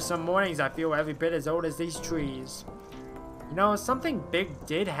swear some mornings I feel every bit as old as these trees. You know, something big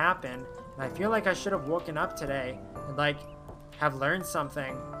did happen, and I feel like I should have woken up today and like have learned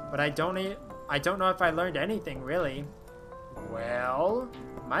something, but I don't know if I learned anything really. Well,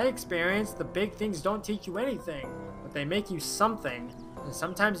 in my experience, the big things don't teach you anything, but they make you something, and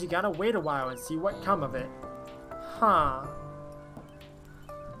sometimes you gotta wait a while and see what come of it. Huh.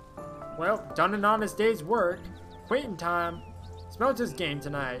 Well, done an honest day's work. Quitting time. Smelter's game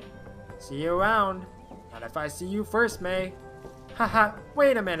tonight. See you around. Not if I see you first, May. Haha,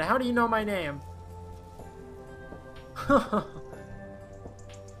 wait a minute, how do you know my name?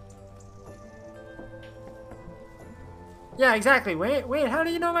 Yeah, exactly. Wait, how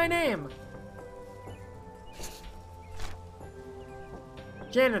do you know my name?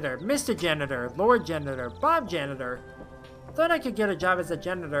 Janitor, Mr. Janitor, Lord Janitor, Bob Janitor. Thought I could get a job as a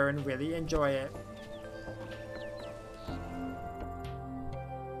janitor and really enjoy it.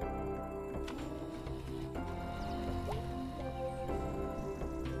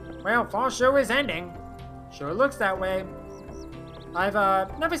 Well, fall sure is ending. Sure looks that way.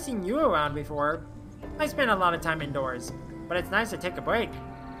 I've never seen you around before. I spend a lot of time indoors, but it's nice to take a break.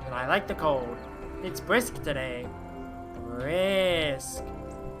 And I like the cold. It's brisk today. Brisk.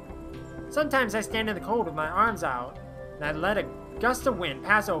 Sometimes I stand in the cold with my arms out, and I let a gust of wind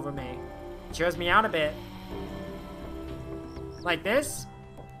pass over me. It cheers me out a bit. Like this?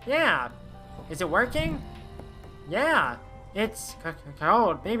 Yeah. Is it working? Yeah. It's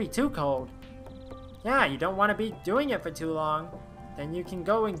cold, maybe too cold. Yeah, you don't want to be doing it for too long. Then you can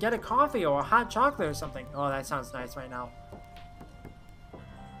go and get a coffee or a hot chocolate or something. Oh, that sounds nice right now.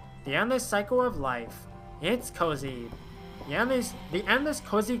 The endless cycle of life. It's cozy. The endless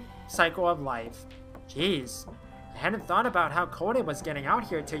cozy cycle of life. Jeez, I hadn't thought about how cold it was getting out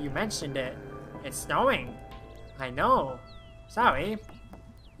here till you mentioned it. It's snowing. I know. Sorry.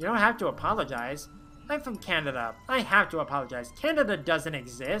 You don't have to apologize. I'm from Canada. I have to apologize. Canada doesn't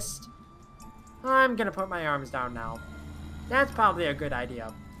exist. I'm gonna put my arms down now. That's probably a good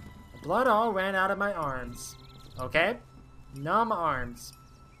idea. The blood all ran out of my arms. Okay? Numb arms.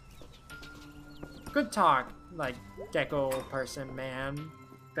 Good talk, like gecko person man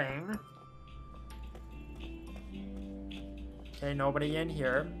thing. Okay, nobody in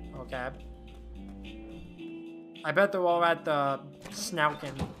here. Okay. I bet they're all at the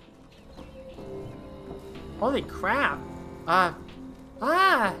Snoukin. Holy crap! A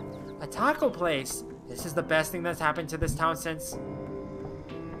taco place! This is the best thing that's happened to this town since...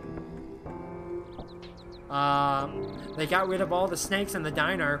 they got rid of all the snakes in the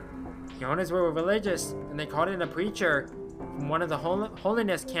diner. The owners were religious, and they called in a preacher from one of the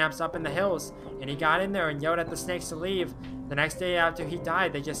holiness camps up in the hills, and he got in there and yelled at the snakes to leave. The next day after he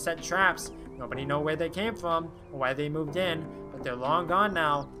died, they just set traps. Nobody know where they came from, or why they moved in, but they're long gone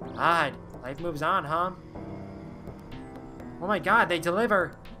now. God, life moves on, huh? Oh my god, they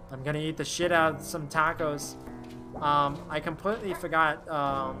deliver! I'm gonna eat the shit out of some tacos. I completely forgot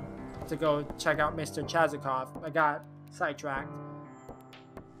to go check out Mr. Chazikov. I got sidetracked.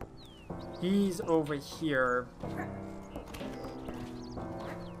 He's over here.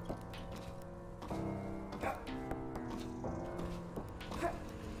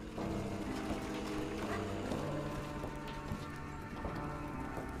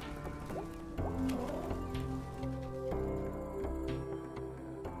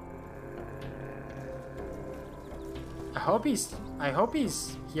 I hope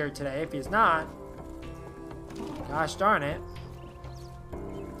he's here today. If he's not, gosh darn it.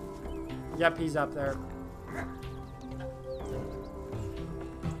 Yep, he's up there.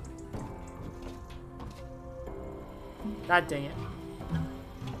 God dang it.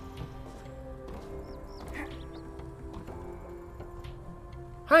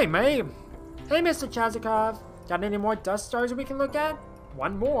 Hey, May. Hey, Mr. Chazikov. Got any more dust stars we can look at?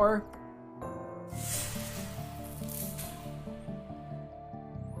 One more.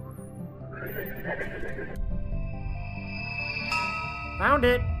 Found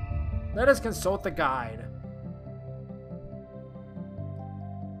it! Let us consult the guide.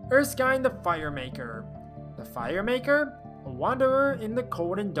 Erskine the Firemaker. The Firemaker? A wanderer in the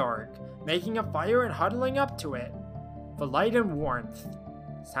cold and dark, making a fire and huddling up to it. For light and warmth.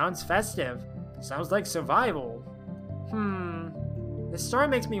 Sounds festive. Sounds like survival. This story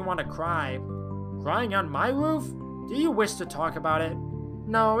makes me want to cry. Crying on my roof? Do you wish to talk about it?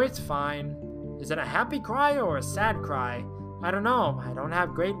 No, it's fine. Is it a happy cry or a sad cry? I don't know. I don't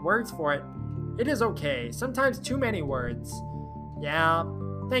have great words for it. It is okay. Sometimes too many words. Yeah,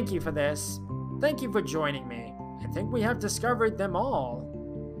 thank you for this. Thank you for joining me. I think we have discovered them all.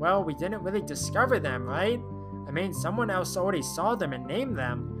 Well, we didn't really discover them, right? I mean, someone else already saw them and named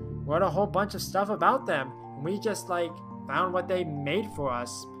them. Wrote a whole bunch of stuff about them. And we just, found what they made for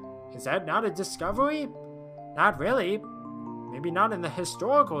us. Is that not a discovery? Not really. Maybe not in the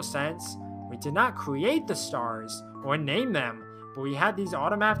historical sense. We did not create the stars or name them, but we had these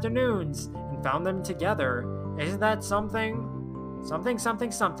autumn afternoons and found them together. Isn't that something?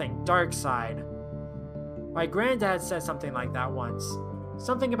 Something, dark side. My granddad said something like that once.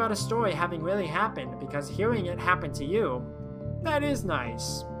 Something about a story having really happened because hearing it happen to you. That is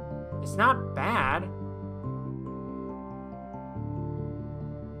nice. It's not bad.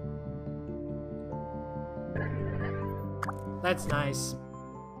 That's nice.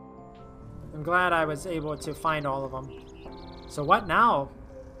 I'm glad I was able to find all of them. So what now?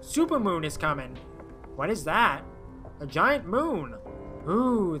 Supermoon is coming. What is that? A giant moon.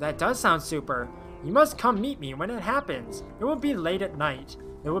 Ooh, that does sound super. You must come meet me when it happens. It will be late at night.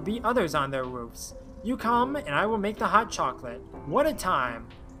 There will be others on their roofs. You come, and I will make the hot chocolate. What a time.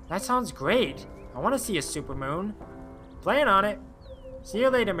 That sounds great. I want to see a supermoon. Plan on it. See you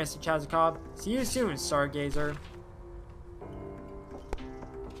later, Mr. Chazikov. See you soon, Stargazer.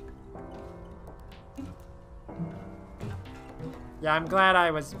 Yeah, I'm glad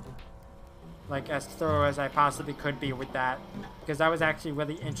I was, like, as thorough as I possibly could be with that. Because I was actually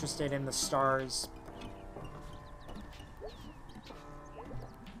really interested in the stars.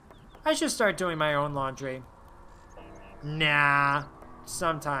 I should start doing my own laundry. Nah,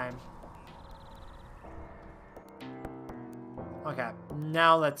 sometime. Okay,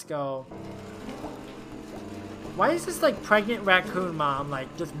 now let's go. Why is this, like, pregnant raccoon mom,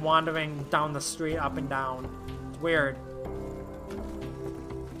 like, just wandering down the street up and down? It's weird.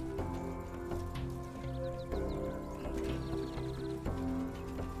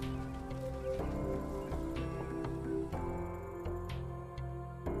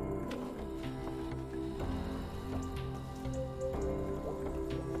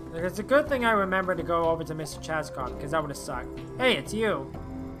 It's a good thing I remember to go over to Mr. Chazikov, because that would have sucked. Hey, it's you.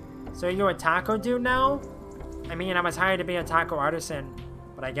 So you're a taco dude now? I mean, I was hired to be a taco artisan,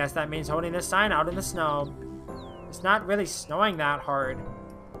 but I guess that means holding this sign out in the snow. It's not really snowing that hard.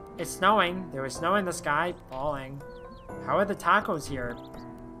 It's snowing. There is snow in the sky, falling. How are the tacos here?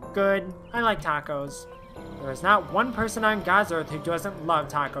 Good. I like tacos. There is not one person on God's earth who doesn't love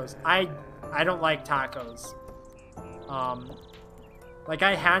tacos. I don't like tacos. Like,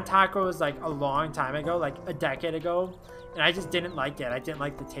 I had tacos, like, a long time ago, like, a decade ago, and I just didn't like it. I didn't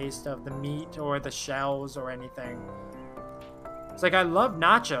like the taste of the meat or the shells or anything. It's like, I love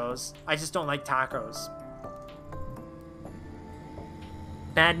nachos, I just don't like tacos.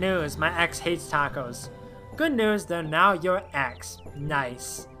 Bad news, my ex hates tacos. Good news, they're now your ex.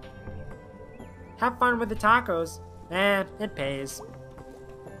 Nice. Have fun with the tacos. It pays.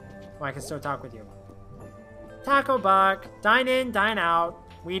 Well, I can still talk with you. Taco Buck, dine in, dine out.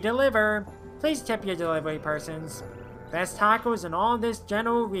 We deliver. Please tip your delivery persons. Best tacos in all this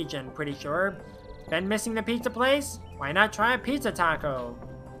general region, pretty sure. Been missing the pizza place? Why not try a pizza taco?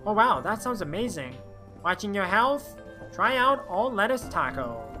 Oh wow, that sounds amazing. Watching your health? Try out all lettuce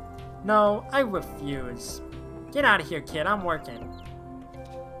taco. No, I refuse. Get out of here, kid, I'm working.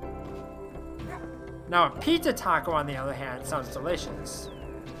 Now, a pizza taco, on the other hand, sounds delicious.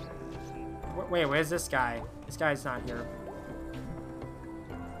 Wait, where's this guy? This guy's not here.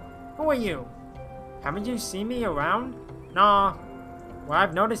 Who are you? Haven't you seen me around? Nah. Well,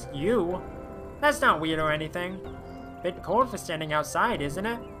 I've noticed you. That's not weird or anything. Bit cold for standing outside, isn't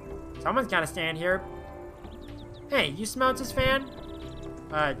it? Someone's gotta stand here. Hey, you Smelters fan?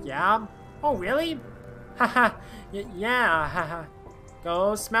 Yeah? Oh, really? Haha, yeah, haha.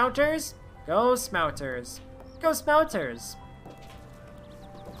 Go Smelters? Go Smelters. Go Smelters.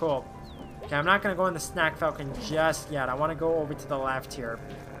 Cool. Okay, I'm not gonna go in the Snack Falcon just yet. I want to go over to the left here.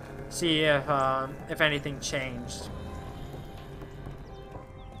 See if anything changed.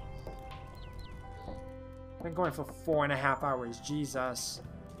 I've been going for 4.5 hours. Jesus.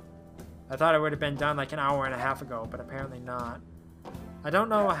 I thought it would have been done like an hour and a half ago, but apparently not. I don't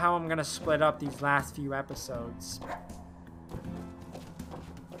know how I'm gonna split up these last few episodes.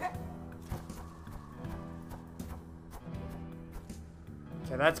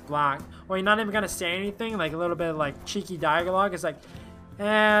 Okay, that's blocked. Well, you're not even gonna say anything? Like a little bit of like cheeky dialogue? It's like,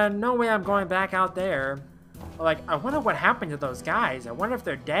 no way I'm going back out there. Or like, I wonder what happened to those guys. I wonder if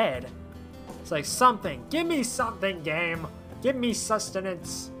they're dead. It's like, something. Give me something, game. Give me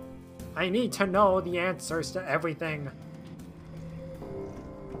sustenance. I need to know the answers to everything.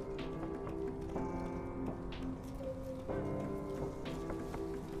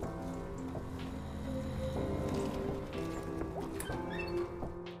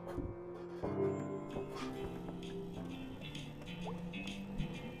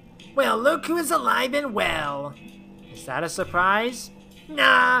 Well, look who's alive and well. Is that a surprise?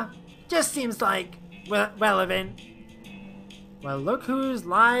 Nah, just seems like relevant. Well, look who's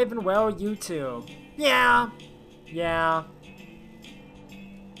live and well, you two. Yeah. You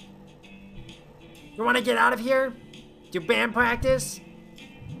want to get out of here? Do band practice?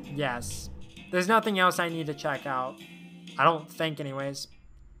 Yes. There's nothing else I need to check out. I don't think anyways.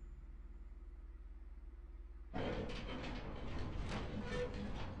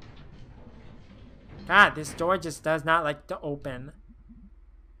 God, this door just does not like to open.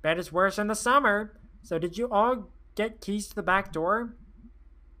 Bet it's worse in the summer. So did you all get keys to the back door?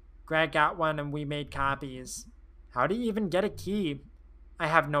 Greg got one and we made copies. How do you even get a key? I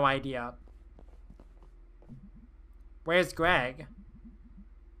have no idea. Where's Greg?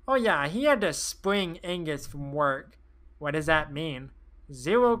 Oh yeah, he had to spring Angus from work. What does that mean?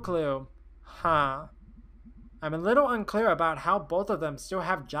 Zero clue. Huh. I'm a little unclear about how both of them still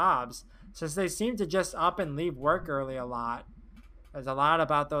have jobs, since they seem to just up and leave work early a lot. There's a lot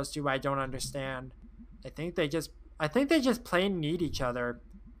about those two I don't understand. I think they just plain need each other.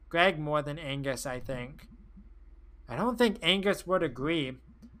 Greg more than Angus, I think. I don't think Angus would agree.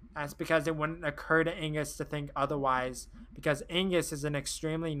 That's because it wouldn't occur to Angus to think otherwise, because Angus is an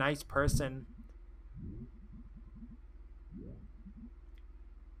extremely nice person.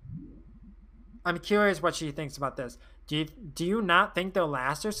 I'm curious what she thinks about this. Do you not think they'll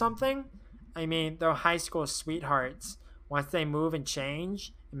last or something? I mean, they're high school sweethearts. Once they move and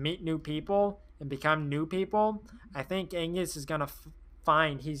change, and meet new people, and become new people, I think Angus is gonna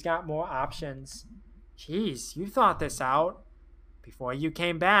find he's got more options. Jeez, you thought this out. Before you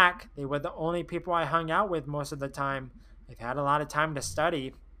came back, they were the only people I hung out with most of the time. I've had a lot of time to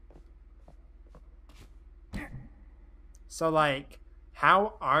study. So, like,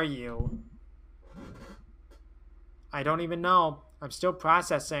 how are you? I don't even know. I'm still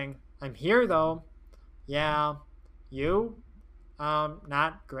processing. I'm here, though. Yeah. You?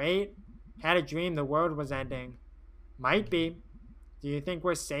 Not great. Had a dream the world was ending. Might be. Do you think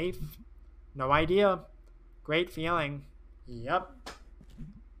we're safe? No idea. Great feeling. Yep.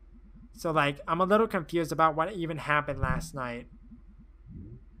 So, like, I'm a little confused about what even happened last night.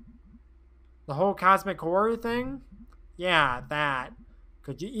 The whole cosmic horror thing? Yeah, that.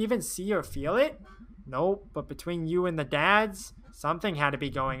 Could you even see or feel it? Nope, but between you and the dads, something had to be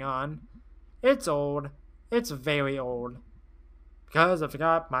going on. It's old. It's very old. Because I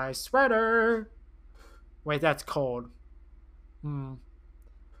forgot my sweater. Wait, that's cold. You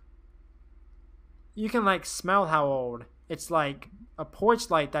can, like, smell how old. It's like a porch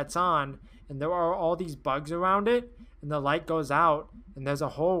light that's on, and there are all these bugs around it, and the light goes out, and there's a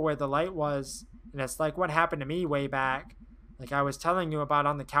hole where the light was, and it's like what happened to me way back, like I was telling you about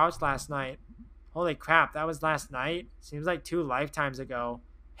on the couch last night. Holy crap, that was last night? Seems like 2 lifetimes ago.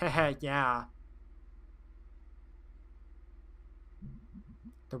 Heh, yeah.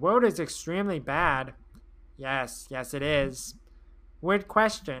 The world is extremely bad. Yes, it is. Weird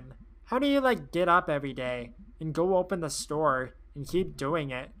question. How do you, like, get up every day and go open the store and keep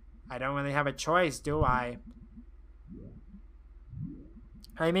doing it? I don't really have a choice, do I?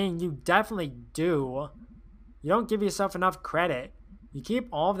 I mean, you definitely do. You don't give yourself enough credit. You keep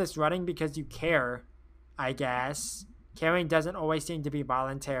all of this running because you care, I guess. Caring doesn't always seem to be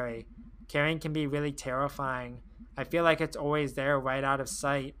voluntary. Caring can be really terrifying. I feel like it's always there right out of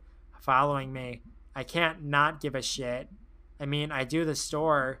sight, following me. I can't not give a shit. I mean, I do the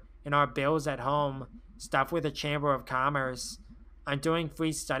store, and our bills at home, stuff with the Chamber of Commerce. I'm doing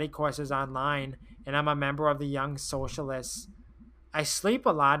free study courses online, and I'm a member of the Young Socialists. I sleep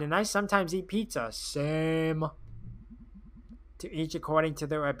a lot, and I sometimes eat pizza. Same. To each according to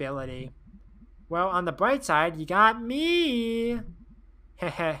their ability. Well, on the bright side, you got me.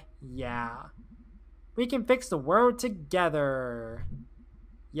 Heh, yeah. We can fix the world together.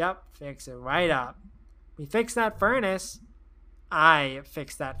 Yep, fix it right up. We fixed that furnace. I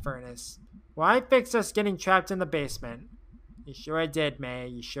fixed that furnace. Well, I fixed us getting trapped in the basement. You sure did, May.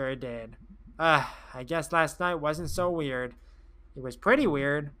 You sure did. I guess last night wasn't so weird. It was pretty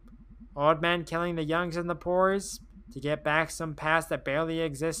weird. Old men killing the youngs and the poors to get back some past that barely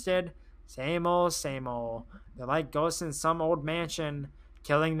existed. Same old, same old. They're like ghosts in some old mansion,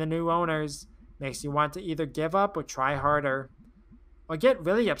 killing the new owners. Makes you want to either give up or try harder. Or get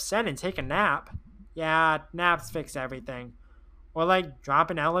really upset and take a nap. Yeah, naps fix everything. Or like drop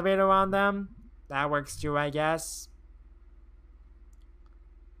an elevator on them. That works too, I guess.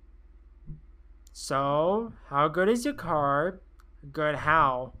 So, how good is your car? Good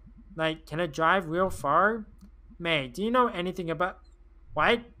how? Like, can it drive real far? May, do you know anything about...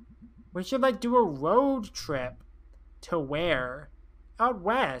 What? We should, like, do a road trip. To where? Out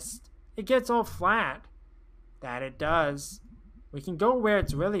west. It gets all flat. That it does. We can go where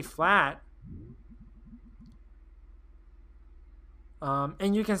it's really flat.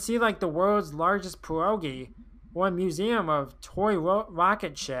 And you can see, like, the world's largest pierogi, or a museum of toy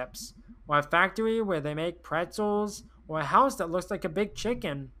rocket ships, or a factory where they make pretzels, or a house that looks like a big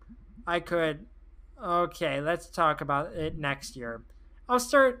chicken. I could... Okay, let's talk about it next year. I'll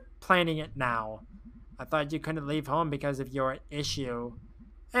start planning it now. I thought you couldn't leave home because of your issue.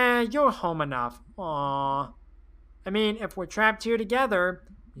 You're home enough. Aww. I mean, if we're trapped here together,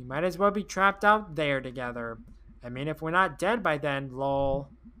 we might as well be trapped out there together. I mean, if we're not dead by then, lol.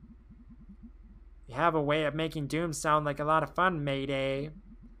 You have a way of making Doom sound like a lot of fun, Mayday.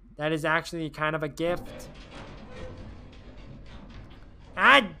 That is actually kind of a gift.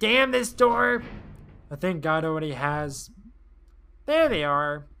 Ah, damn this door! I think God already has. There they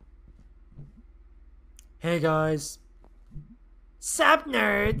are. Hey guys. Sup,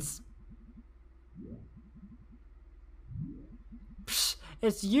 nerds? Psh,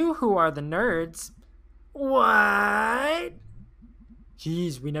 it's you who are the nerds. What?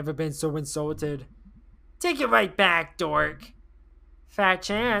 Jeez, we never been so insulted. Take it right back, dork. Fat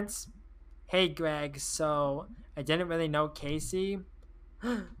chance. Hey, Greg, so I didn't really know Casey.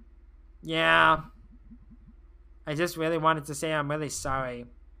 Yeah. I just really wanted to say I'm really sorry.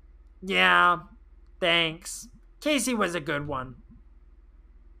 Yeah, thanks. Casey was a good one.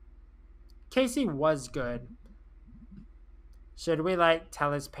 Casey was good. Should we, like,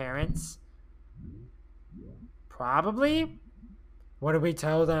 tell his parents? Probably. What do we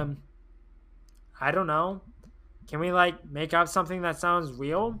tell them? I don't know. Can we, like, make up something that sounds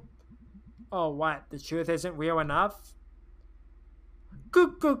real? Oh, what? The truth isn't real enough?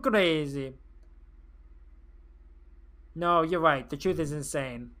 Cuckoo crazy. No, you're right. The truth is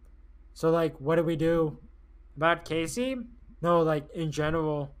insane. So, like, what do we do? About Casey? No, like, in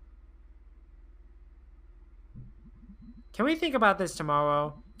general. Can we think about this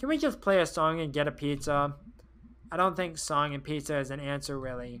tomorrow? Can we just play a song and get a pizza? I don't think song and pizza is an answer,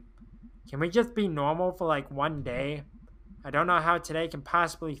 really. Can we just be normal for, like, one day? I don't know how today can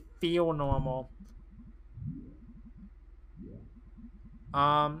possibly feel normal.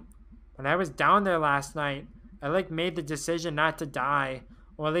 When I was down there last night, I, like, made the decision not to die.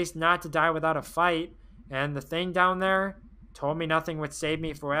 Or at least not to die without a fight. And the thing down there told me nothing would save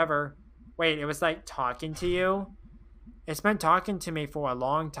me forever. Wait, it was like talking to you? It's been talking to me for a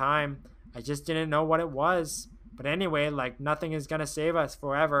long time. I just didn't know what it was. But anyway, like, nothing is gonna save us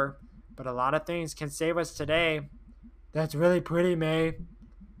forever. But a lot of things can save us today. That's really pretty, May.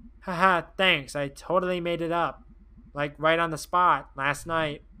 Haha, thanks. I totally made it up. Like, right on the spot, last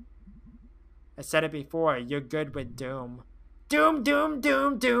night. I said it before, you're good with doom. Doom, doom,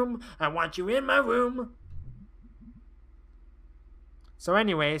 doom, doom. I want you in my room. So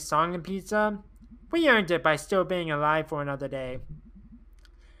anyway, song and pizza. We earned it by still being alive for another day.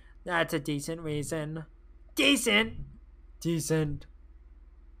 That's a decent reason. Decent. Decent.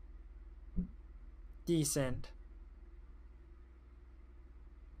 Decent.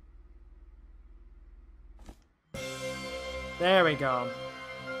 There we go.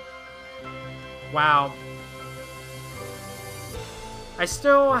 Wow. I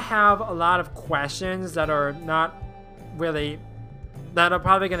still have a lot of questions that are not really, that are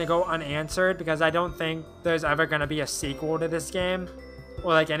probably going to go unanswered because I don't think there's ever going to be a sequel to this game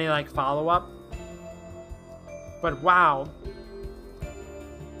or like any like follow-up. But wow.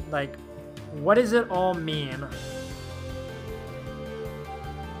 Like, what does it all mean?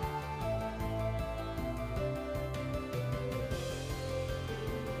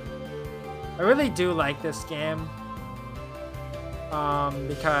 I really do like this game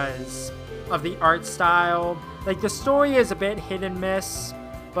because of the art style. Like, the story is a bit hit and miss,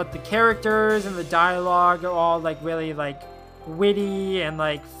 but the characters and the dialogue are all like really like witty and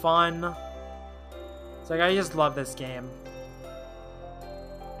like fun. It's like, I just love this game.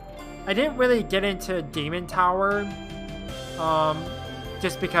 I didn't really get into Demon Tower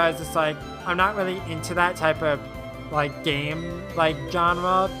just because it's like I'm not really into that type of like game like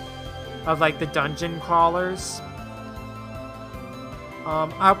genre of like the dungeon crawlers.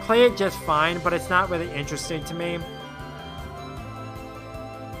 I'll play it just fine, but it's not really interesting to me.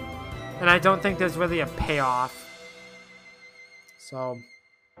 And I don't think there's really a payoff. So,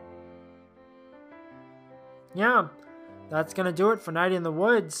 yeah, that's gonna do it for Night in the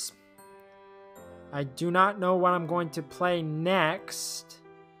Woods. I do not know what I'm going to play next.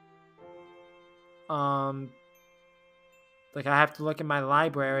 Like, I have to look in my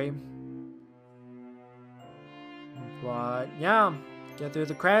library. But, yeah, get through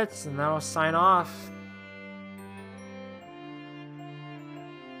the credits and then I'll sign off.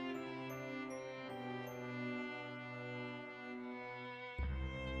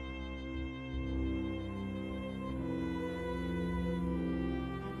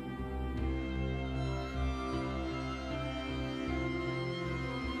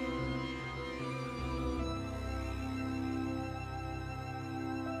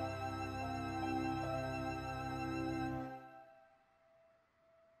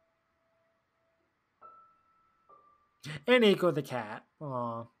 And Eco the cat.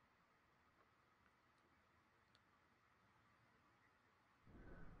 Aw.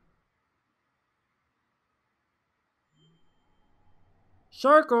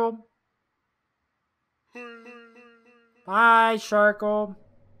 Sharkle. Bye, Sharkle.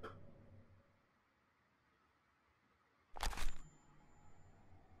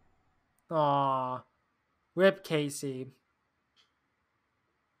 Aw. Rip Casey.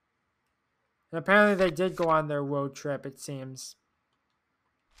 And apparently they did go on their road trip, it seems.